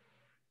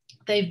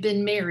 They've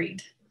been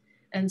married,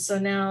 and so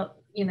now,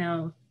 you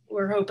know,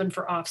 we're hoping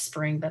for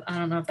offspring, but I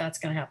don't know if that's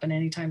going to happen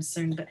anytime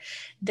soon. But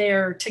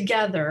they're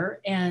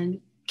together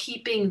and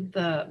keeping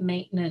the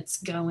maintenance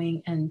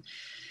going. And,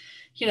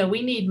 you know,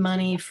 we need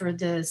money for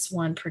this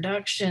one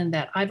production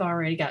that I've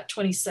already got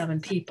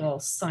 27 people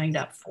signed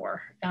up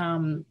for.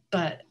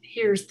 But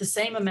here's the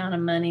same amount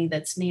of money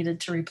that's needed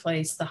to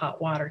replace the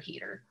hot water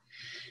heater.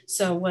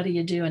 So what do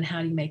you do, and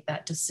how do you make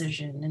that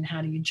decision, and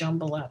how do you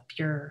jumble up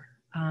your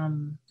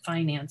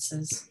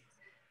finances?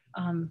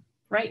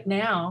 Right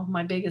now,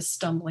 my biggest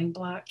stumbling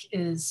block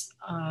is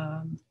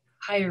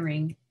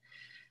hiring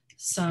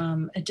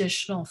some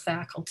additional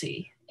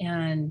faculty.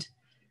 And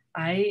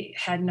I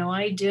had no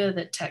idea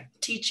that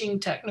teaching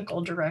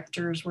technical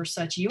directors were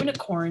such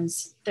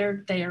unicorns.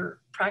 They're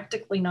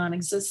practically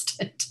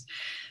non-existent.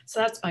 So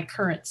that's my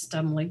current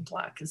stumbling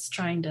block, is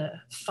trying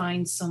to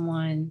find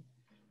someone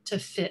to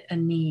fit a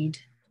need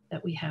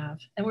that we have.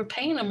 And we're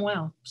paying them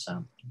well.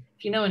 So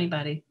if you know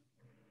anybody,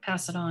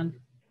 pass it on.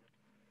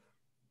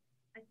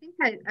 I think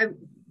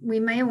we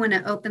may want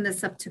to open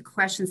this up to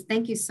questions.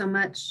 Thank you so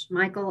much,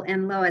 Michael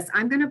and Lois.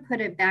 I'm going to put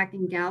it back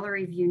in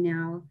gallery view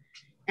now.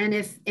 And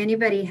if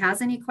anybody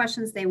has any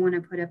questions they want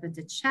to put up in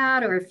the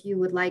chat, or if you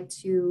would like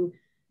to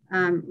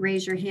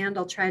raise your hand,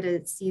 I'll try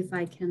to see if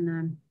I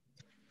can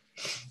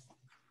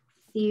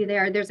see you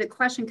there. There's a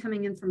question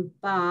coming in from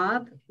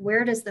Bob.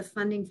 Where does the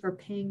funding for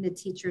paying the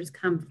teachers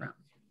come from?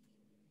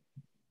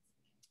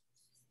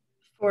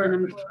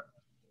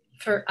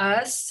 For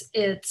us,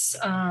 it's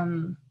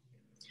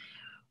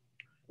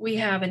we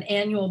have an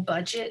annual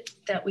budget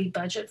that we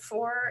budget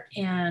for,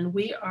 and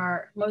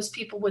most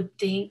people would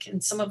think,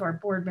 and some of our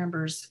board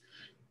members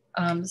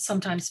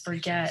sometimes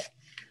forget,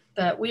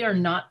 but we are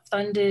not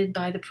funded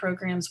by the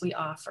programs we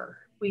offer.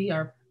 We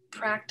are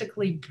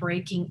practically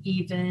breaking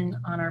even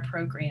on our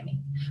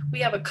programming. We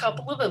have a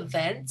couple of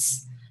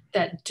events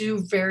that do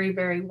very,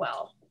 very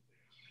well.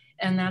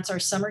 And that's our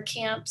summer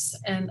camps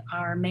and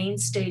our main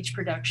stage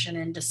production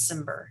in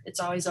December. It's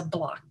always a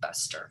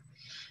blockbuster.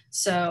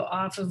 So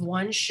off of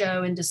one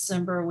show in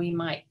December, we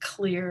might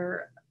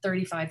clear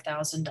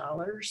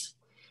 $35,000.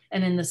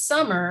 And in the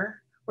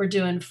summer, we're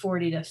doing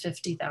 $40,000 to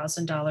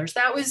 $50,000.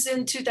 That was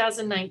in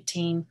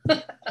 2019,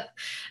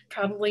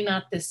 probably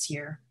not this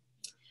year.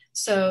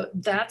 So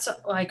that's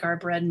like our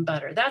bread and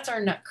butter. That's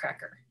our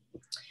nutcracker.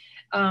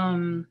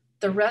 The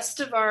rest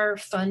of our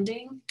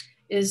funding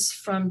is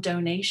from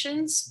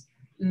donations.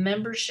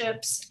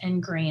 memberships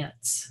and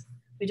grants.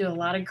 We do a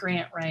lot of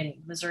grant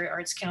writing. Missouri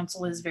Arts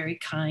Council is very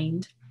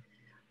kind.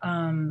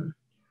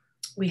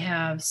 We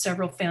have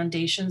several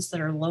foundations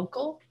that are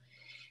local,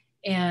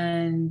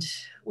 and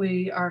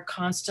we are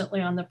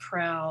constantly on the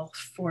prowl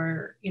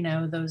for, you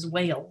know, those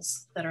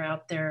whales that are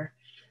out there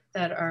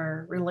that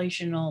are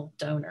relational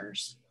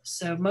donors.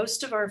 So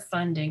most of our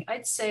funding,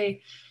 I'd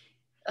say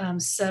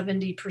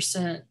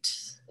 70%,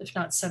 if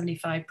not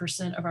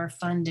 75% of our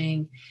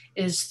funding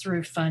is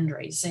through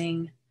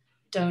fundraising,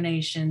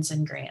 donations,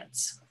 and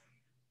grants.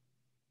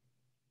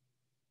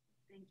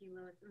 Thank you,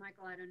 Lois.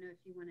 Michael, I don't know if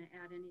you want to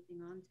add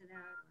anything on to that.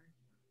 Or...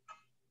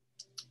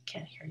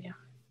 Can't hear you.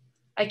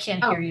 I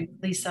can't hear you,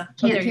 Lisa.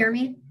 Can't hear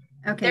me?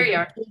 Okay. There you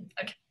are.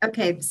 Okay.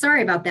 Okay,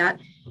 sorry about that.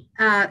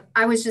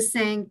 I was just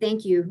saying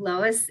thank you,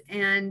 Lois.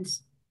 And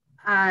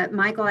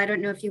Michael, I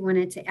don't know if you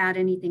wanted to add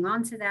anything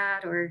on to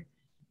that or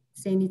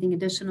say anything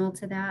additional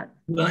to that.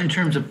 Well, in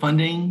terms of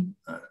funding,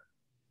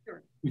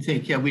 Sure. we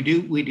think, yeah, we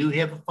do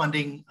have a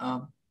funding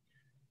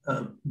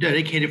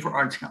dedicated for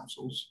arts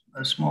councils,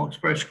 a small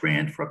express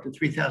grant for up to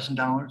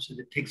 $3,000 that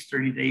it takes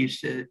 30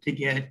 days to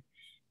get,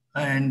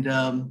 and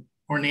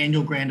or an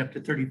annual grant up to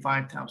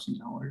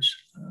 $35,000.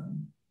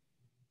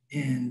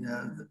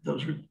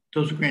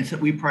 Those are grants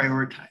that we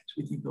prioritize.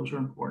 We think those are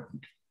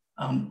important.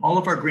 All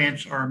of our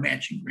grants are a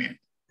matching grant.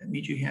 That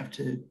means you have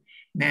to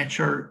match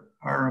our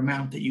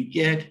amount that you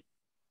get,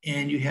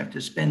 and you have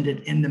to spend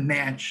it in the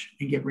match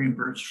and get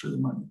reimbursed for the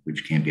money,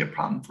 which can be a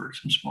problem for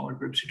some smaller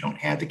groups who don't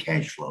have the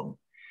cash flow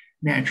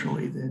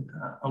naturally that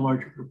a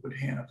larger group would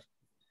have.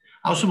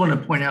 I also want to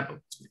point out,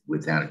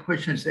 without a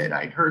question, is that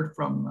I heard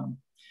from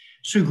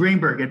Sue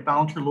Greenberg at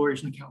Volunteer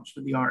Lawyers and Accountants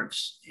for the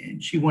Arts,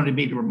 and she wanted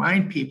me to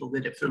remind people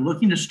that if they're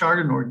looking to start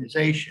an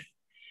organization,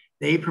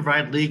 they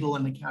provide legal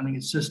and accounting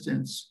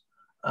assistance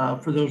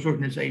for those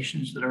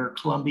organizations that are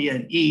Columbia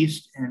and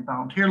East, and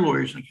Volunteer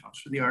Lawyers and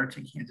Accountants for the Arts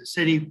in Kansas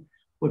City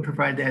would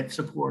provide that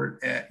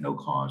support at no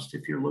cost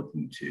if you're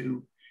looking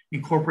to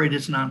incorporate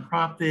as a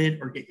nonprofit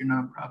or get your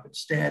nonprofit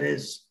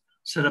status,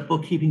 set up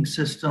bookkeeping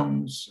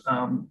systems,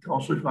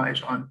 also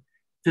advise on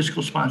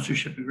fiscal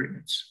sponsorship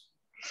agreements.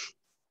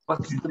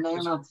 What's the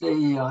name of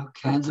the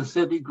Kansas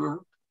City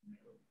group?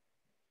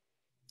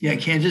 Yeah,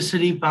 Kansas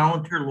City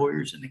Volunteer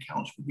Lawyers and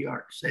Accountants for the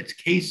Arts. That's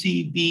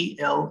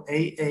kcblaa.org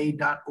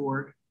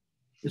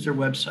is their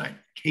website.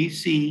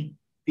 kcblaa.org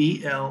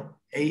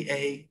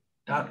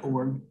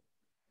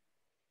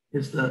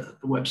is the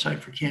website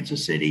for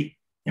Kansas City.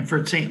 And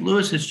for St.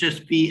 Louis, it's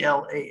just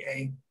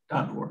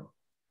blaa.org.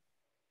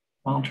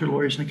 Volunteer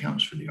Lawyers and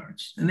Accountants for the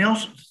Arts. And they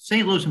also,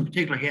 St. Louis in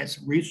particular, has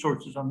some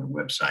resources on their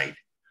website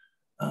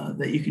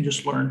that you can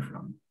just learn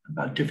from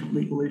about different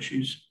legal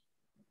issues.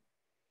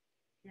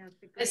 Yeah,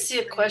 I see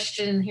a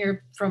question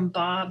here from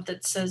Bob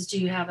that says, do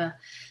you have a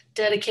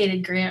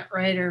dedicated grant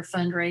writer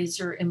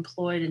fundraiser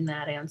employed? And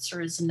that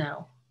answer is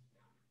no.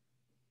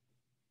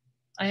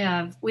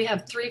 We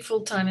have 3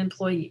 full-time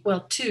employees,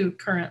 well, 2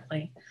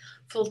 currently,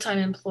 full-time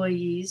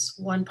employees,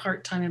 1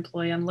 part-time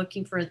employee. I'm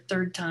looking for a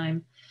third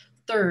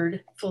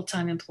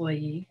full-time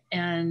employee.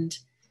 And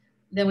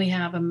then we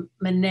have a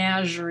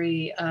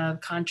menagerie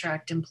of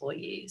contract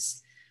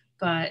employees.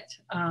 But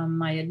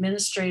my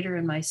administrator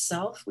and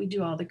myself, we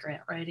do all the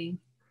grant writing.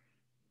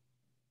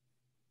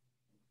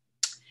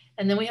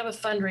 And then we have a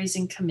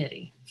fundraising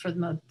committee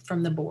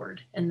from the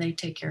board, and they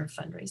take care of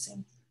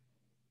fundraising.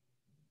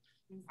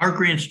 Our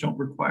grants don't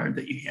require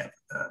that you have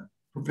a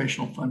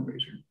professional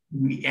fundraiser.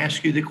 We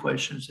ask you the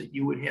questions that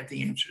you would have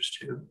the answers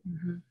to,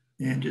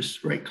 and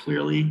just write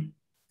clearly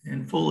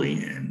and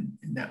fully, and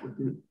that would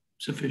be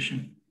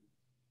sufficient.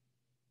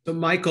 So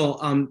Michael,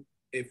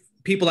 if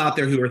people out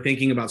there who are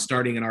thinking about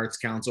starting an arts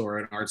council or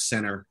an arts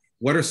center,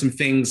 what are some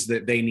things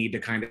that they need to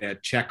kind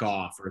of check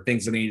off, or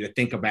things that they need to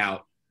think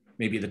about,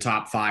 maybe the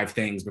top 5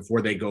 things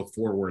before they go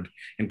forward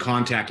and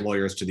contact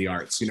Lawyers to the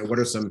Arts? You know, what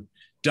are some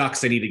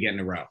ducks they need to get in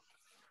a row?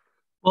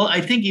 Well,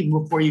 I think even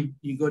before you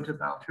go to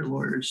Volunteer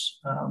Lawyers,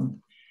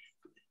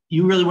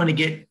 you really want to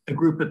get a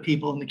group of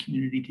people in the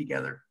community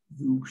together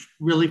who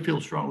really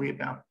feel strongly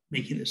about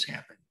making this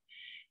happen.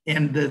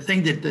 And the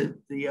thing that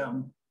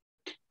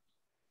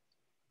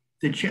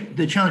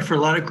the challenge for a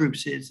lot of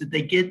groups is that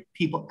they get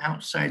people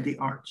outside the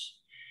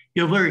arts.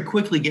 You'll very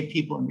quickly get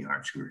people in the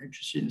arts who are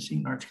interested in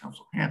seeing Arts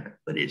Council happen,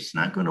 but it's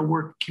not going to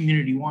work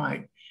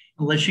community-wide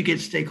unless you get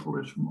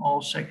stakeholders from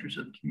all sectors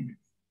of the community.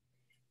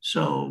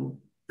 So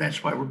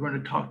that's why we're going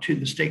to talk to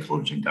the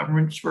stakeholders in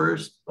governments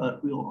first,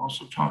 but we'll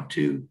also talk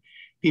to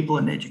people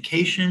in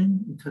education,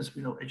 because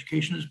we know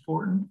education is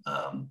important,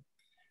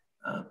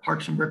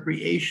 parks and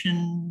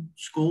recreation,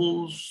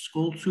 schools,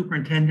 school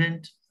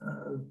superintendent.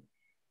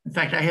 In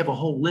fact, I have a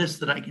whole list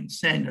that I can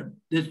send.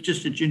 There's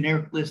just a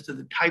generic list of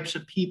the types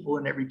of people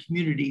in every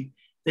community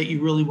that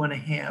you really want to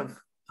have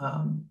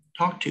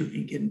talk to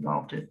and get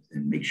involved in,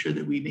 and make sure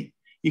that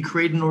you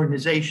create an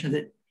organization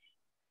that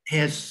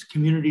has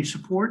community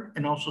support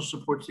and also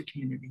supports the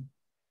community.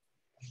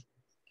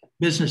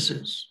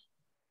 Businesses,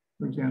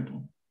 for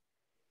example.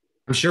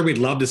 I'm sure we'd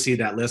love to see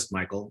that list,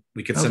 Michael.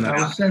 We could send that out.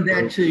 I'll send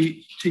that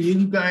to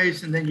you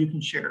guys, and then you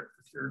can share it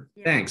with Sure.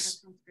 Yeah, Thanks.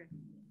 that sounds good.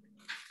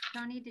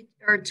 Tony,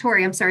 or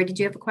Tori, I'm sorry, did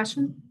you have a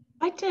question?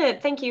 I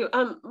did, thank you.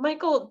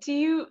 Michael,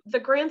 the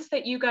grants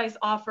that you guys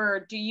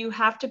offer, do you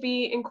have to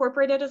be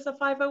incorporated as a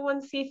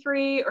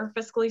 501c3 or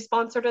fiscally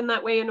sponsored in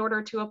that way in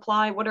order to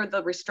apply? What are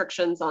the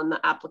restrictions on the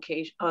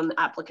application, on the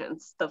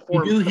applicants, the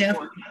form?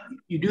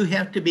 You do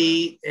have to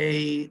be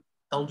a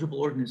eligible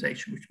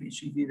organization, which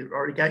means you've either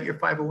already got your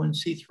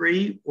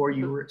 501c3 or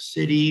you were a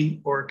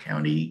city or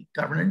county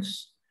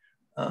governance.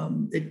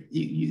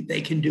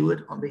 They can do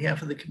it on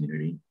behalf of the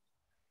community.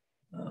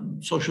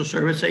 Social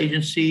service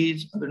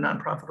agencies, other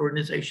nonprofit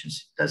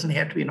organizations, doesn't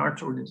have to be an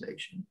arts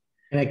organization.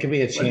 And it can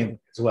be a chamber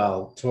as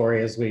well,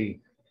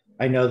 Tori,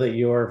 I know that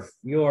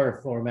your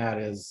format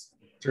is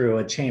through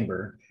a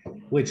chamber,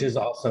 which is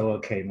also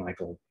okay,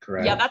 Michael,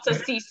 correct? Yeah, that's a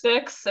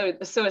C6, so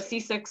a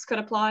C6 could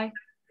apply?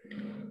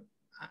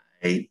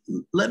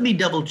 Let me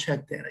double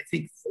check that. I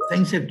think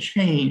things have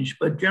changed,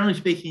 but generally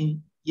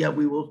speaking, yeah,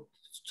 we will.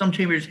 Some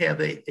chambers have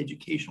an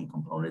educational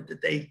component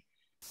that they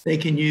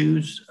can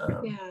use.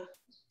 Yeah.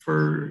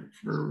 For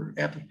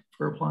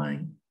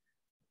applying.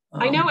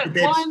 I know at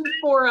one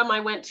forum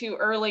I went to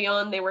early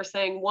on, they were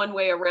saying one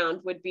way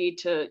around would be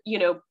to,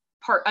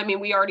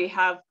 we already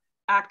have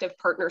active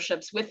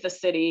partnerships with the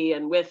city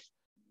and with,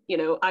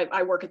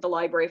 I work at the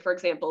library, for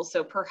example,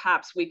 so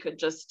perhaps we could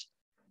just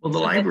the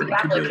library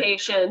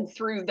application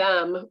through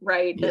them,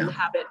 right, yeah, and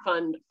have it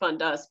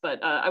fund us.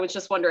 But I was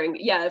just wondering,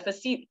 yeah,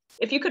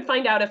 if you could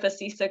find out if a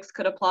C6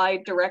 could apply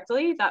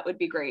directly, that would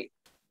be great.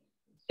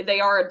 They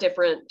are a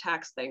different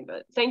tax thing,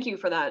 but thank you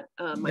for that.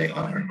 They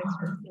are.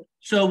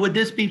 So would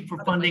this be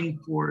for funding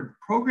for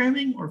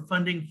programming or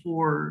funding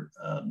for,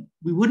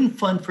 we wouldn't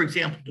fund, for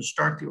example, to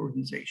start the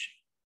organization?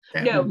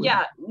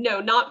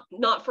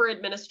 Not for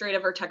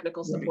administrative or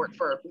technical support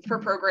for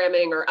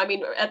programming, or,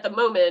 at the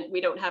moment, we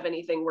don't have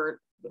anything. We're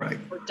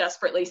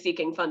desperately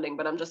seeking funding,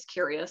 but I'm just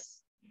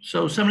curious.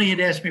 So somebody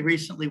had asked me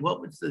recently, what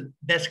was the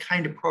best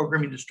kind of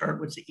programming to start?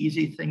 What's the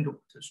easy thing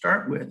to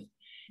start with?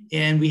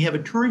 And we have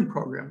a touring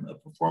program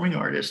of performing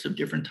artists of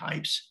different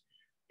types.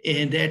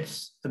 And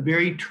that's a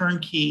very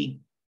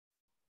turnkey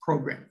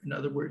program. In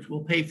other words,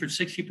 we'll pay for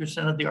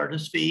 60% of the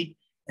artist fee,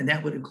 and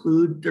that would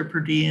include their per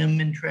diem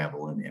and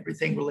travel and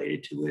everything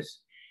related to it.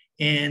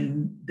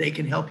 And they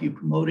can help you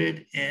promote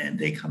it, and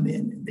they come in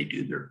and they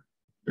do their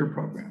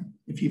program.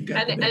 If you've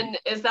got and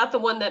is that the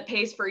one that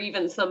pays for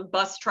even some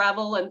bus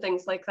travel and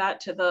things like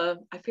that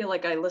I feel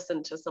like I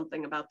listened to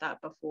something about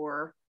that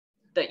before.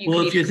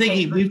 If you're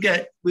thinking, we've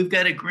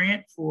got a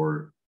grant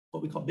for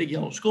what we call Big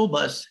Yellow School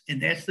Bus,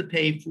 and that's to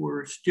pay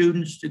for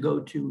students to go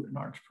to an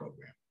arts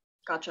program.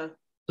 Gotcha.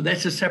 So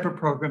that's a separate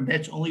program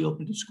that's only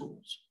open to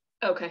schools.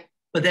 Okay.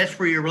 But that's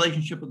where your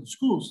relationship with the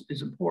schools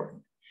is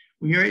important.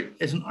 When you're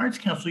as an arts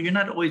counselor, you're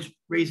not always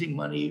raising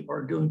money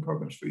or doing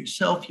programs for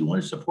yourself. You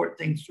want to support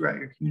things throughout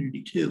your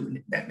community too,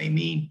 and that may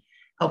mean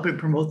helping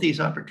promote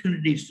these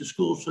opportunities to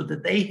schools so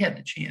that they have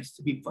the chance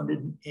to be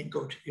funded and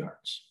go to the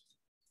arts.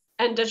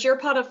 And does your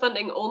pot of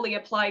funding only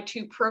apply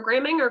to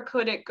programming, or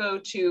could it go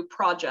to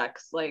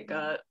projects like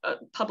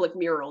public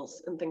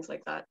murals and things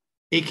like that?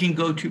 It can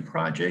go to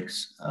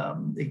projects.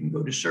 It can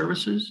go to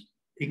services.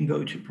 It can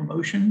go to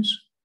promotions.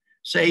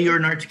 Say you're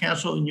an arts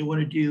council and you want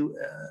to do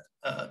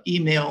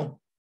email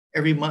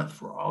every month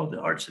for all the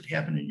arts that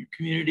happen in your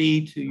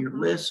community to your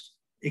list.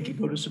 It can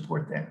go to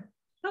support that.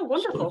 Oh,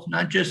 wonderful. So it's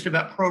not just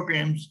about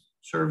programs,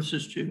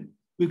 services too.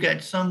 We've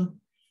got some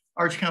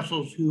arts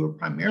councils who are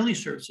primarily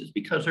services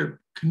because their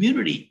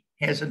community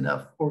has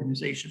enough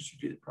organizations to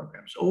do the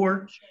programs,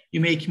 or you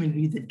may have a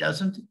community that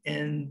doesn't,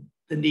 and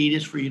the need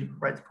is for you to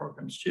provide the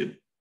programs too.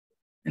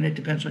 And it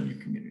depends on your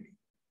community,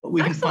 but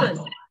we can fund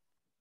them.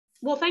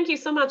 Well, thank you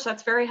so much.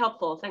 That's very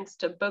helpful. Thanks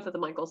to both of the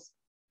Michaels.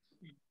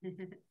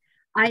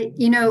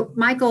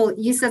 Michael,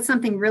 you said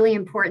something really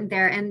important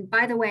there. And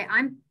by the way,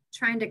 I'm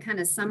trying to kind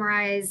of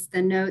summarize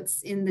the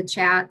notes in the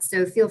chat.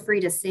 So feel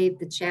free to save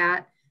the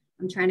chat.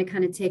 I'm trying to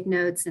kind of take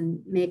notes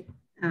and make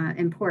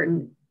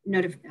important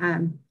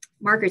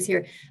markers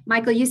here.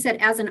 Michael, you said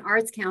as an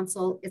arts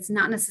council, it's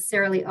not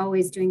necessarily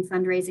always doing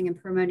fundraising and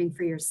promoting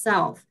for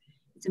yourself.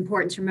 It's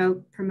important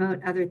to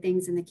promote other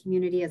things in the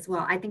community as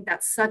well. I think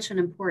that's such an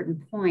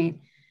important point,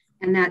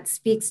 and that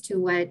speaks to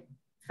what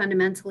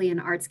fundamentally an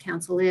arts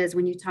council is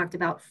when you talked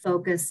about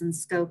focus and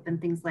scope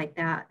and things like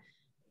that.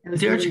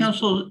 The Arts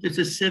Council is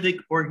a civic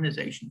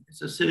organization.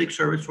 It's a civic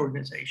service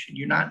organization.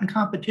 You're not in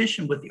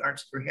competition with the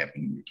arts that are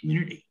happening in your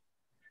community.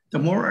 The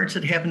more arts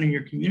that happen in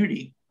your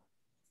community,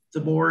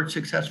 the more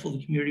successful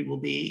the community will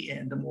be,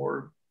 and the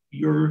more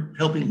you're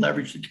helping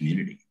leverage the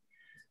community.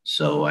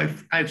 So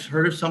I've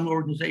heard of some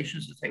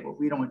organizations that say, well,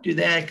 we don't want to do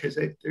that because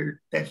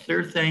that's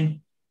their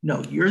thing.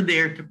 No, you're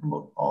there to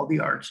promote all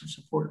the arts and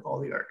support all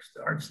the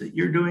arts that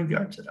you're doing, the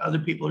arts that other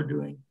people are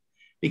doing,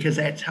 because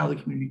that's how the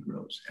community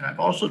grows. And I've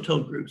also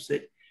told groups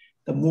that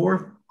the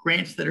more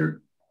grants that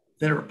are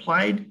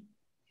applied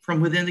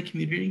from within the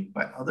community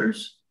by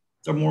others,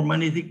 the more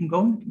money that can go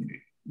in the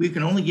community. We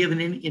can only give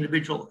an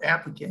individual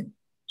applicant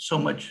so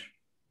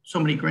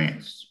many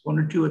grants, 1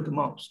 or 2 at the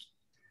most.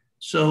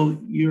 So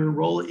your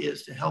role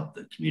is to help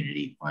the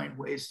community find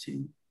ways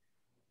to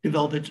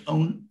develop its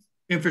own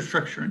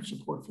infrastructure and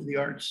support for the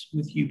arts,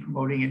 with you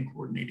promoting and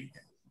coordinating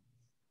that.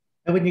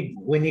 And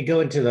when you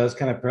go into those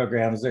kind of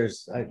programs,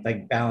 there's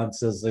like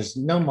balances. There's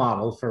no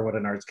model for what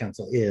an arts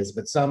council is,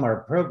 but some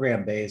are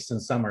program based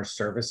and some are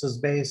services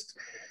based.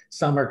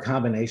 Some are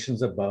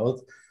combinations of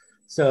both.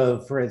 So,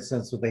 for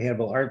instance, with the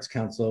Hannibal Arts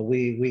Council,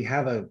 we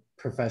have a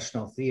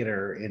professional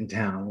theater in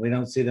town. We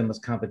don't see them as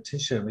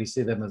competition. We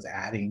see them as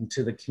adding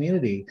to the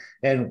community.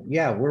 And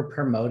yeah, we're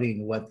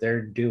promoting what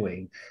they're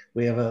doing.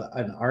 We have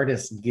an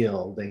artist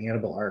guild, the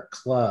Hannibal Art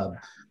Club.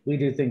 We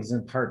do things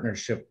in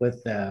partnership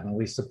with them, and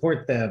we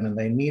support them, and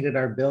they meet at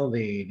our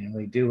building, and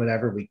we do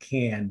whatever we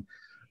can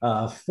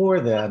for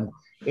them.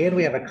 And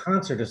we have a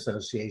concert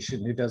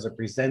association who does a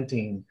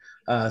presenting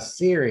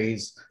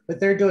series, but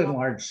they're doing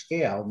large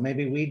scale.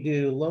 Maybe we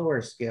do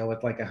lower scale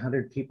with like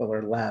 100 people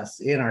or less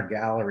in our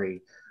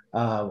gallery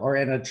or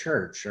in a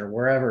church or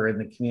wherever in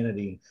the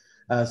community.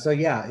 So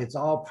yeah, it's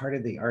all part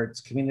of the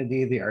arts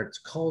community, the arts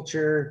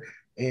culture.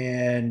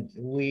 And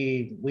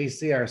we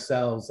see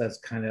ourselves as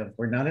kind of,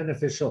 we're not an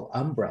official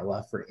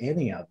umbrella for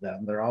any of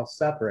them. They're all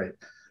separate,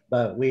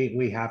 but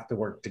we have to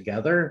work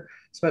together,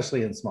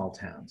 especially in small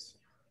towns.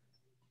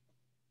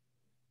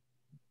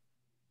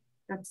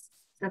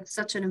 That's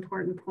such an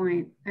important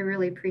point. I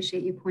really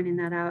appreciate you pointing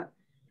that out.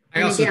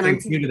 I also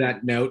think, due to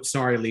that note,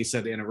 sorry,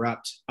 Lisa, to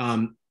interrupt.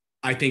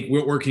 I think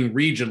working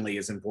regionally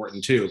is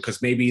important too,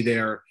 because maybe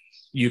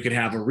you could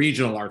have a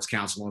regional arts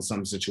council in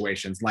some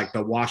situations, like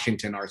the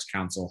Washington Arts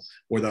Council,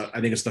 or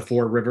I think it's the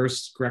Four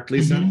Rivers, correct,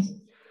 Lisa? Mm-hmm.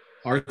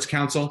 Arts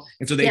Council.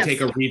 And so they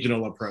take a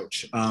regional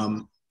approach.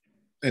 And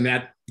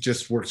that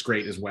just works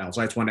great as well.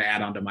 So I just want to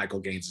add on to Michael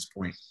Gaines's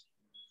point.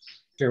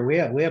 Sure, we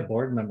have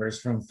board members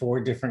from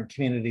 4 different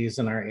communities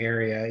in our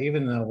area,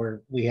 even though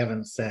we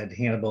haven't said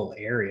Hannibal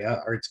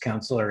Area Arts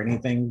Council or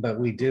anything, but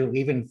we do,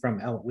 even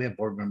we have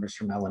board members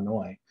from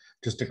Illinois,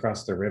 just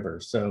across the river.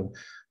 So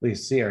we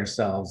see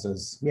ourselves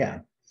as, yeah,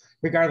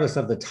 regardless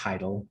of the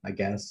title, I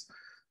guess.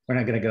 We're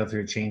not going to go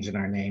through changing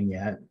our name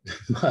yet,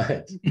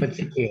 but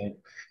you can,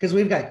 because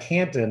we've got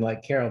Canton,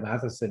 like Carol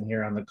Matheson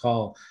here on the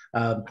call.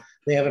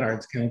 They have an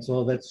arts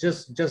council that's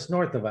just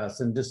north of us,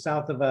 and just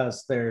south of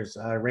us, there's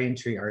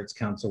Raintree Arts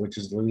Council, which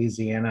is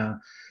Louisiana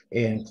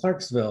and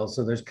Clarksville.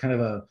 So there's kind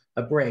of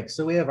a break.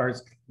 So we have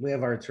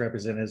arts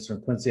representatives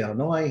from Quincy,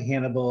 Illinois,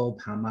 Hannibal,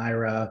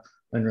 Palmyra,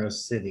 Monroe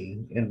City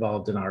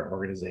involved in our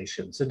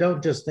organization. So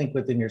don't just think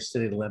within your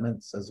city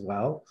limits as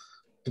well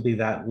to be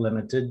that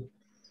limited.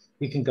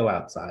 You can go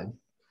outside.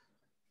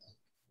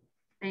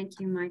 Thank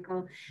you,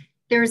 Michael.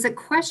 There's a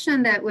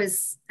question that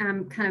was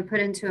kind of put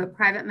into a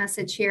private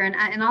message here,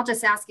 and I'll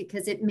just ask it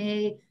because it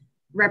may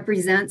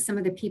represent some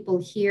of the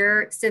people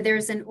here. So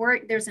there's an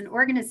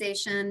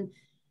organization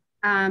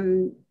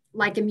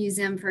like a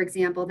museum, for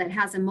example, that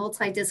has a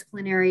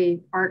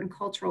multidisciplinary art and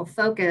cultural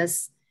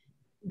focus.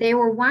 They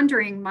were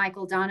wondering,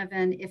 Michael,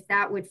 Donovan, if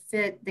that would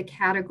fit the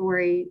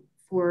category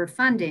for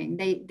funding.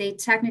 They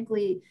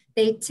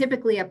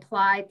typically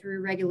apply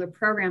through regular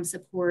program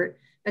support,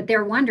 but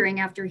they're wondering,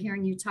 after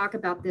hearing you talk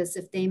about this,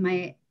 if they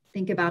might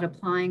think about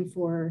applying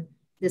for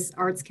this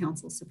Arts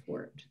Council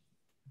support.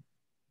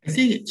 I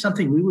think it's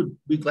something we would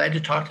be glad to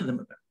talk to them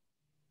about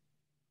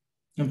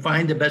and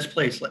find the best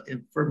place.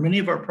 For many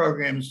of our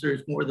programs,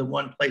 there's more than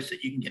one place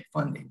that you can get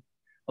funding,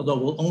 although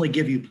we'll only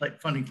give you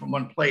funding from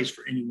one place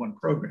for any one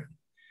program.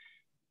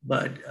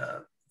 But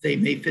they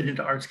may fit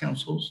into arts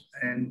councils,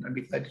 and I'd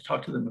be glad to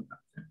talk to them about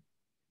that.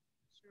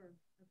 Sure.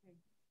 Okay.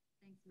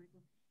 Thanks,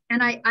 Michael.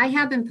 And I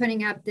have been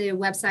putting up the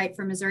website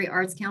for Missouri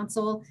Arts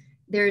Council.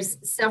 There's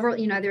several,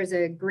 there's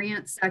a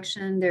grant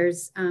section,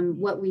 there's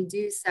what we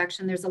do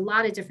section. There's a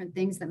lot of different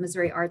things that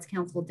Missouri Arts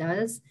Council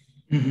does.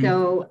 Mm-hmm.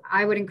 So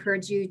I would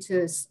encourage you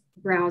to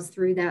browse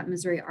through that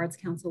Missouri Arts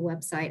Council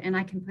website, and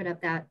I can put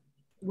up that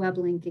web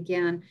link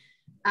again.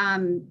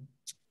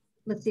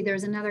 Let's see,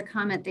 there's another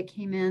comment that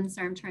came in.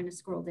 Sorry, I'm trying to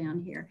scroll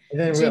down here.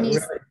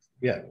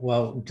 Yeah,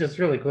 well, just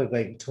really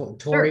quickly,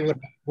 Tori, sure.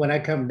 When I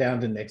come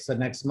down to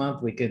next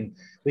month, we can,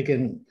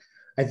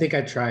 I think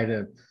I try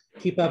to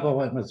keep up on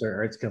what Missouri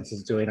Arts Council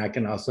is doing. I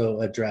can also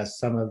address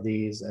some of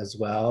these as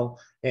well.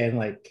 And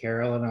like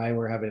Carol and I,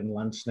 we're having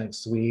lunch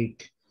next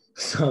week,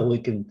 so we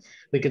can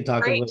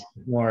talk a little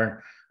bit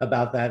more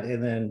about that.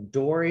 And then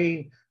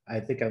Dory, I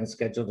think I'm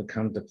scheduled to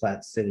come to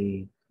Platte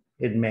City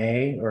in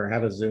May, or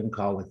have a Zoom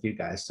call with you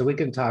guys, so we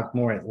can talk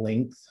more at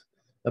length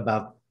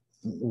about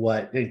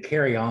and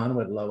carry on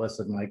what Lois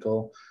and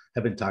Michael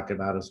have been talking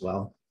about as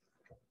well.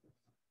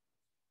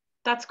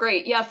 That's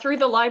great. Yeah, through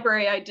the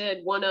library, I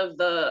did one of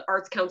the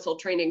Arts Council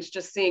trainings,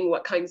 just seeing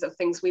what kinds of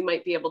things we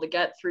might be able to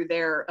get through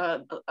there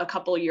a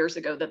couple of years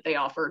ago that they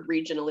offered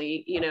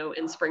regionally,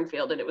 in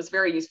Springfield. And it was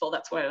very useful.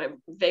 That's why I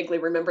vaguely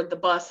remembered the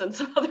bus and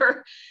some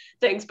other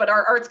things. But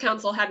our Arts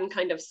Council hadn't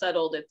kind of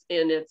settled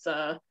in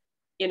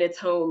its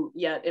home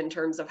yet in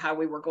terms of how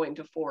we were going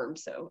to form.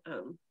 So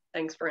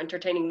thanks for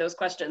entertaining those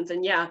questions.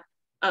 And yeah,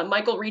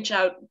 Michael reached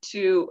out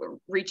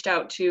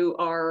to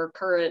our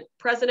current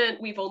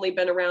president. We've only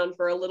been around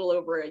for a little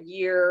over a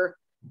year.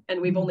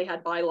 And we've only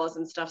had bylaws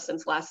and stuff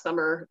since last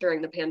summer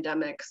during the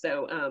pandemic.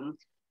 So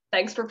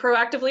thanks for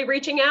proactively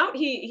reaching out.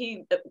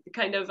 He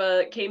kind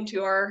of came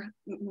to our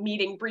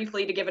meeting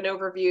briefly to give an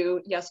overview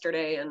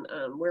yesterday, and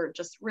we're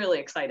just really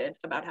excited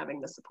about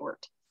having the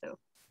support. So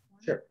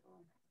sure,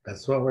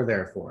 that's what we're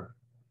there for.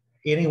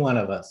 Any one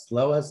of us,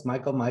 Lois,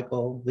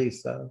 Michael,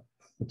 Lisa,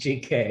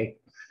 GK,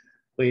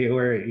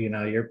 we're, you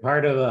know, you're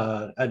part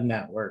of a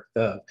network.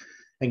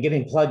 And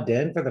getting plugged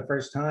in for the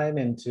first time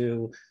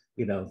into,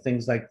 you know,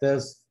 things like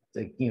this,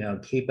 you know,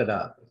 keep it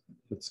up.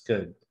 It's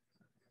good.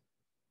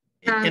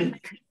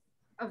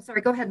 Oh,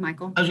 sorry, go ahead,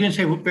 Michael. I was going to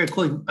say very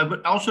quickly, I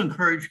would also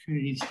encourage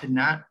communities to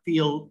not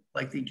feel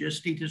like they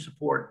just need to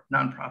support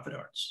nonprofit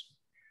arts,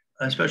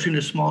 especially in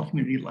a small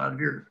community. A lot of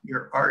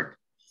your art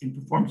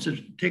and performances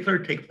in particular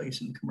take place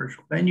in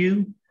commercial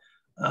venue,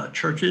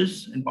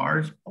 churches and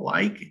bars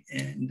alike,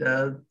 and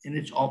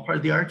it's all part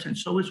of the arts, and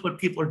so is what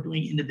people are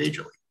doing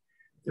individually.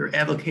 Their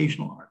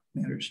avocational art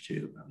matters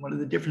too. One of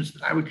the differences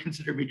that I would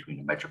consider between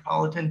a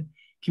metropolitan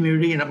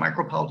community and a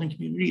micropolitan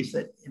community is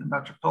that in a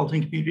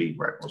metropolitan community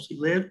where I mostly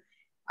live,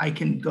 I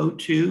can go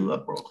to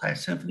a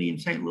world-class symphony in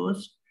St.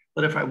 Louis,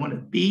 but if I want to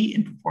be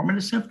and perform in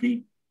a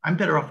symphony, I'm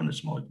better off in a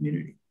smaller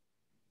community.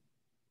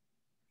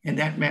 And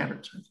that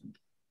matters, I think.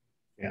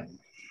 Yeah.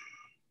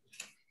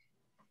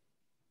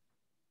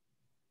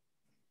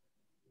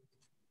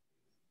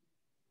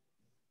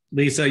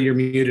 Lisa, you're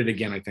muted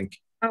again, I think.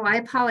 Oh, I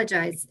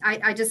apologize.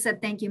 I just said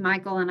thank you,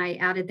 Michael, and I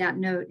added that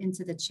note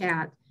into the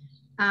chat.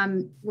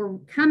 We're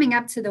coming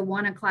up to the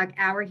 1 o'clock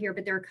hour here,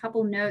 but there are a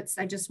couple notes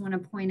I just want to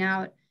point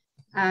out.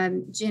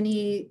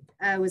 Jenny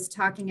was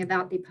talking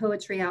about the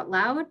Poetry Out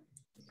Loud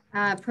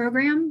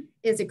program.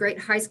 Is a great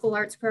high school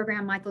arts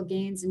program. Michael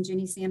Gaines and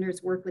Jenny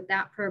Sanders work with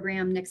that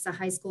program. Nixa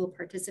High School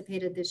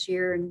participated this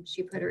year, and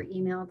she put her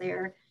email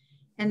there.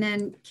 And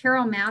then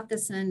Carol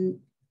Matheson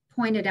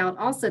pointed out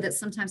also that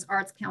sometimes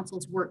arts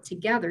councils work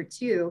together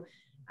too.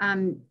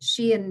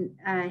 She and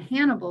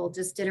Hannibal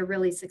just did a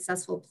really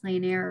successful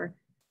plein air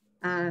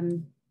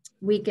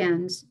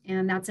weekend,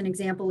 and that's an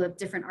example of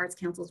different arts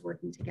councils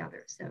working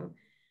together. So,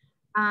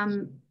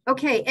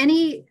 okay,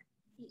 any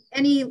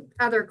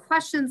other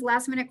questions,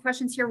 last minute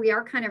questions here? We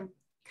are kind of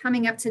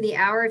coming up to the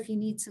hour if you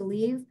need to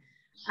leave.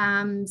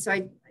 So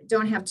I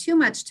don't have too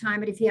much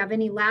time, but if you have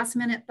any last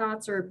minute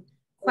thoughts or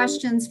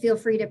questions, feel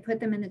free to put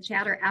them in the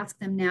chat or ask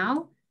them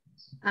now.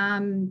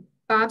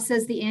 Bob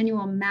says the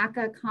annual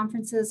MACA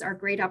conferences are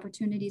great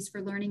opportunities for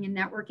learning and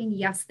networking.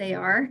 Yes, they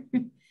are.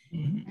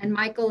 And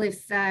Michael,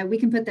 if we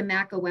can put the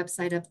MACA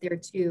website up there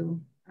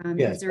too.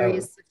 Yes,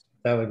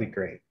 that would be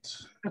great.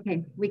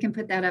 Okay, we can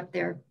put that up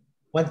there.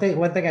 One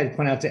thing I'd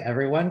point out to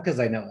everyone,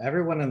 because I know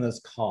everyone on this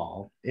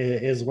call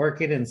is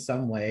working in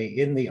some way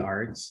in the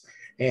arts,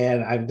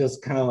 and I'm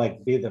just kind of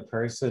like be the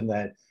person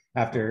that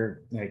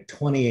after like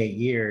 28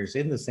 years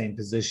in the same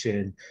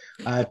position,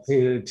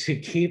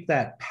 to keep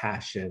that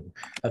passion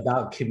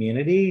about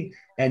community.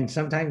 And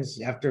sometimes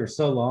after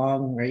so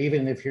long, or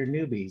even if you're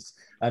newbies,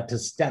 to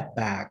step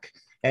back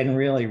and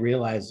really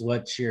realize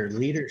what your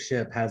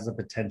leadership has the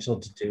potential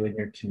to do in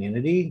your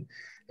community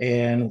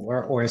and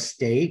or a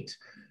state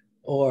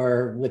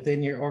or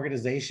within your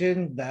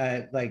organization.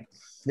 That like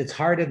it's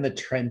hard in the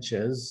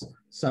trenches.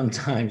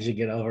 Sometimes you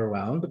get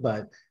overwhelmed,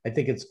 but I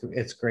think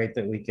it's great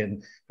that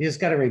you just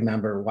got to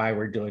remember why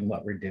we're doing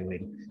what we're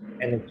doing.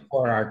 And it's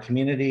for our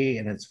community,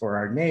 and it's for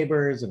our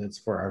neighbors, and it's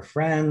for our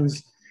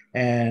friends.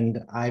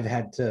 And I've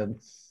had to,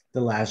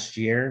 the last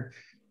year,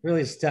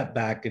 really step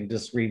back and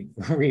just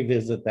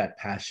revisit that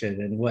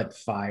passion and what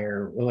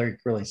fire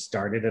really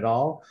started it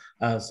all.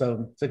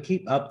 So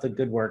keep up the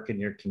good work in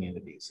your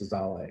communities is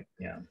all I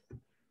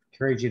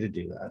encourage you to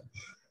do that.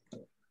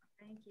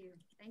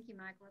 Thank you,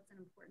 Michael. That's an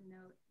important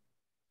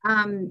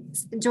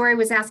note. Jory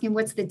was asking,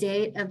 what's the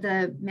date of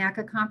the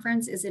MACA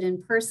conference? Is it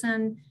in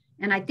person?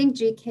 And I think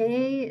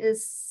GK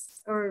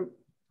is, or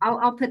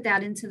I'll put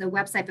that into the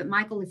website, but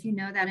Michael, if you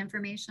know that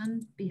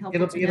information, be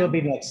helpful. It'll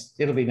be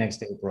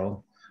next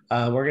April.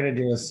 We're going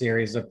to do a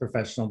series of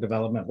professional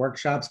development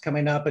workshops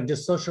coming up, and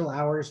just social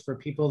hours for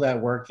people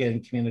that work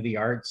in community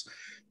arts.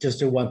 Just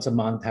do once a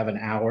month, have an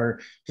hour,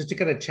 just to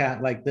kind of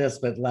chat like this,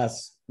 but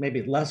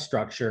maybe less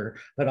structure.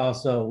 But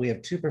also we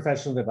have 2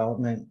 professional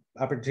development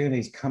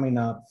opportunities coming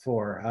up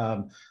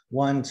for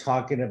one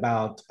talking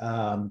about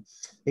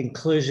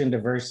inclusion,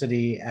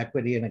 diversity,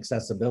 equity, and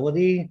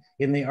accessibility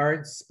in the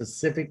arts,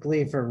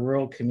 specifically for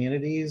rural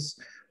communities.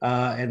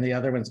 And the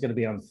other one's going to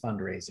be on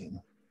fundraising.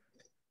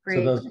 Great.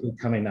 So those will be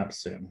coming up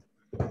soon.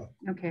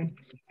 Okay.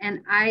 And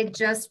I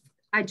just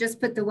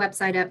put the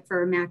website up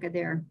for MACA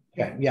there.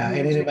 Okay. Yeah.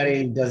 And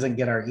anybody who doesn't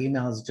get our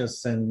emails,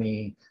 just send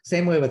me.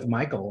 Same way with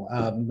Michael,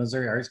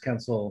 Missouri Arts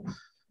Council.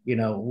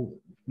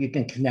 You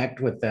can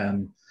connect with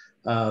them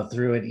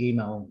through an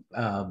email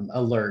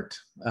alert.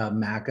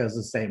 MACA is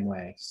the same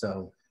way.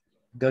 So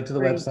go to the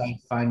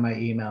website, find my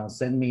email,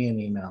 send me an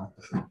email.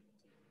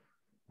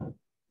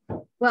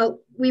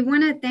 Well, we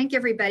want to thank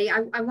everybody.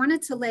 I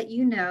wanted to let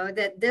you know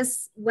that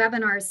this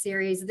webinar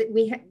series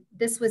that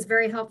this was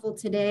very helpful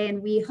today,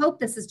 and we hope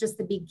this is just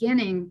the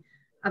beginning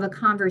of a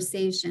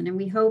conversation. And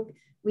we hope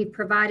we've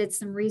provided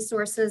some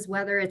resources,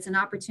 whether it's an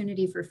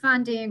opportunity for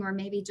funding or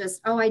maybe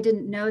just, oh, I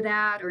didn't know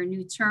that, or a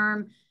new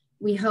term.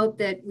 We hope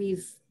that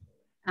we've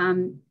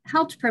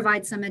helped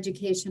provide some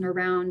education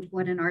around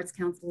what an arts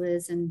council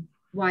is and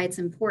why it's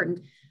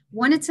important.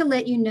 Wanted to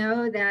let you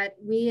know that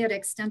we at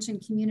Extension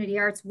Community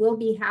Arts will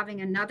be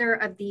having another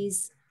of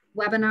these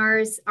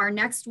webinars. Our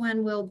next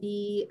one will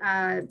be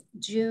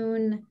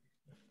June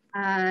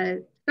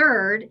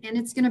 3rd, and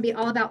it's going to be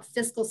all about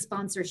fiscal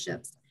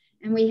sponsorships.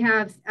 And we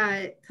have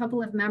a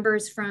couple of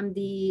members from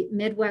the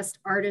Midwest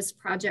Artist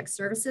Project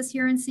Services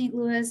here in St.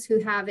 Louis who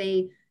have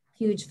a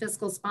huge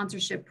fiscal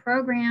sponsorship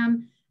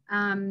program.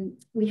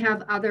 We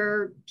have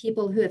other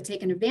people who have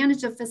taken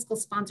advantage of fiscal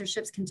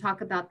sponsorships, can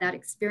talk about that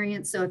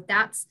experience. So if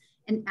that's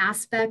an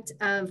aspect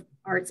of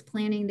arts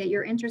planning that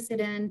you're interested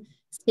in,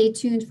 stay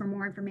tuned for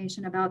more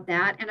information about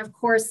that. And of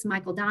course,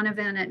 Michael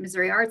Donovan at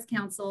Missouri Arts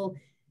Council,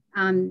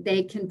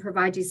 they can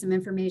provide you some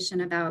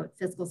information about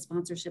fiscal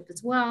sponsorship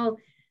as well.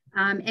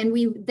 And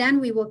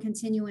we will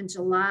continue in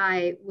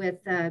July with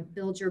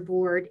Build Your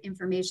Board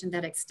information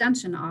that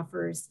Extension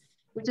offers,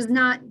 which is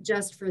not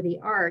just for the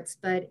arts,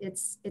 but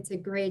it's a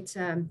great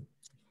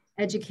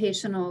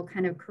educational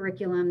kind of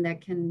curriculum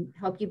that can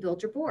help you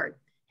build your board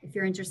if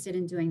you're interested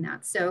in doing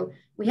that. So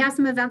we have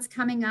some events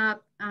coming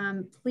up.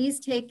 Please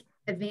take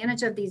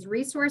advantage of these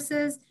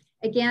resources.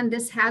 Again,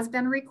 this has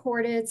been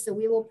recorded, so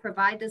we will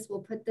provide this. We'll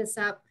put this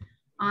up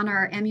on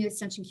our MU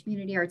Extension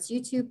Community Arts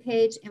YouTube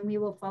page, and we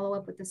will follow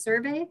up with the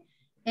survey.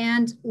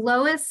 And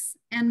Lois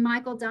and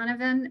Michael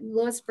Donovan,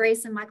 Lois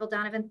Brace and Michael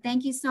Donovan,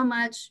 thank you so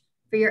much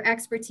for your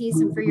expertise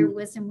and for your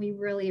wisdom. We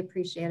really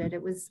appreciate it.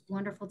 It was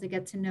wonderful to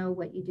get to know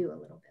what you do a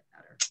little bit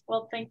better.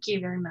 Well, thank you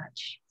very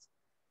much.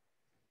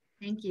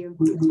 Thank you.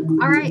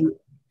 All right.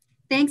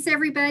 Thanks,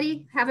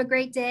 everybody. Have a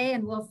great day,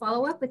 and we'll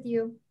follow up with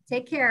you.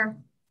 Take care.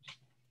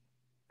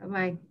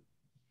 Bye-bye.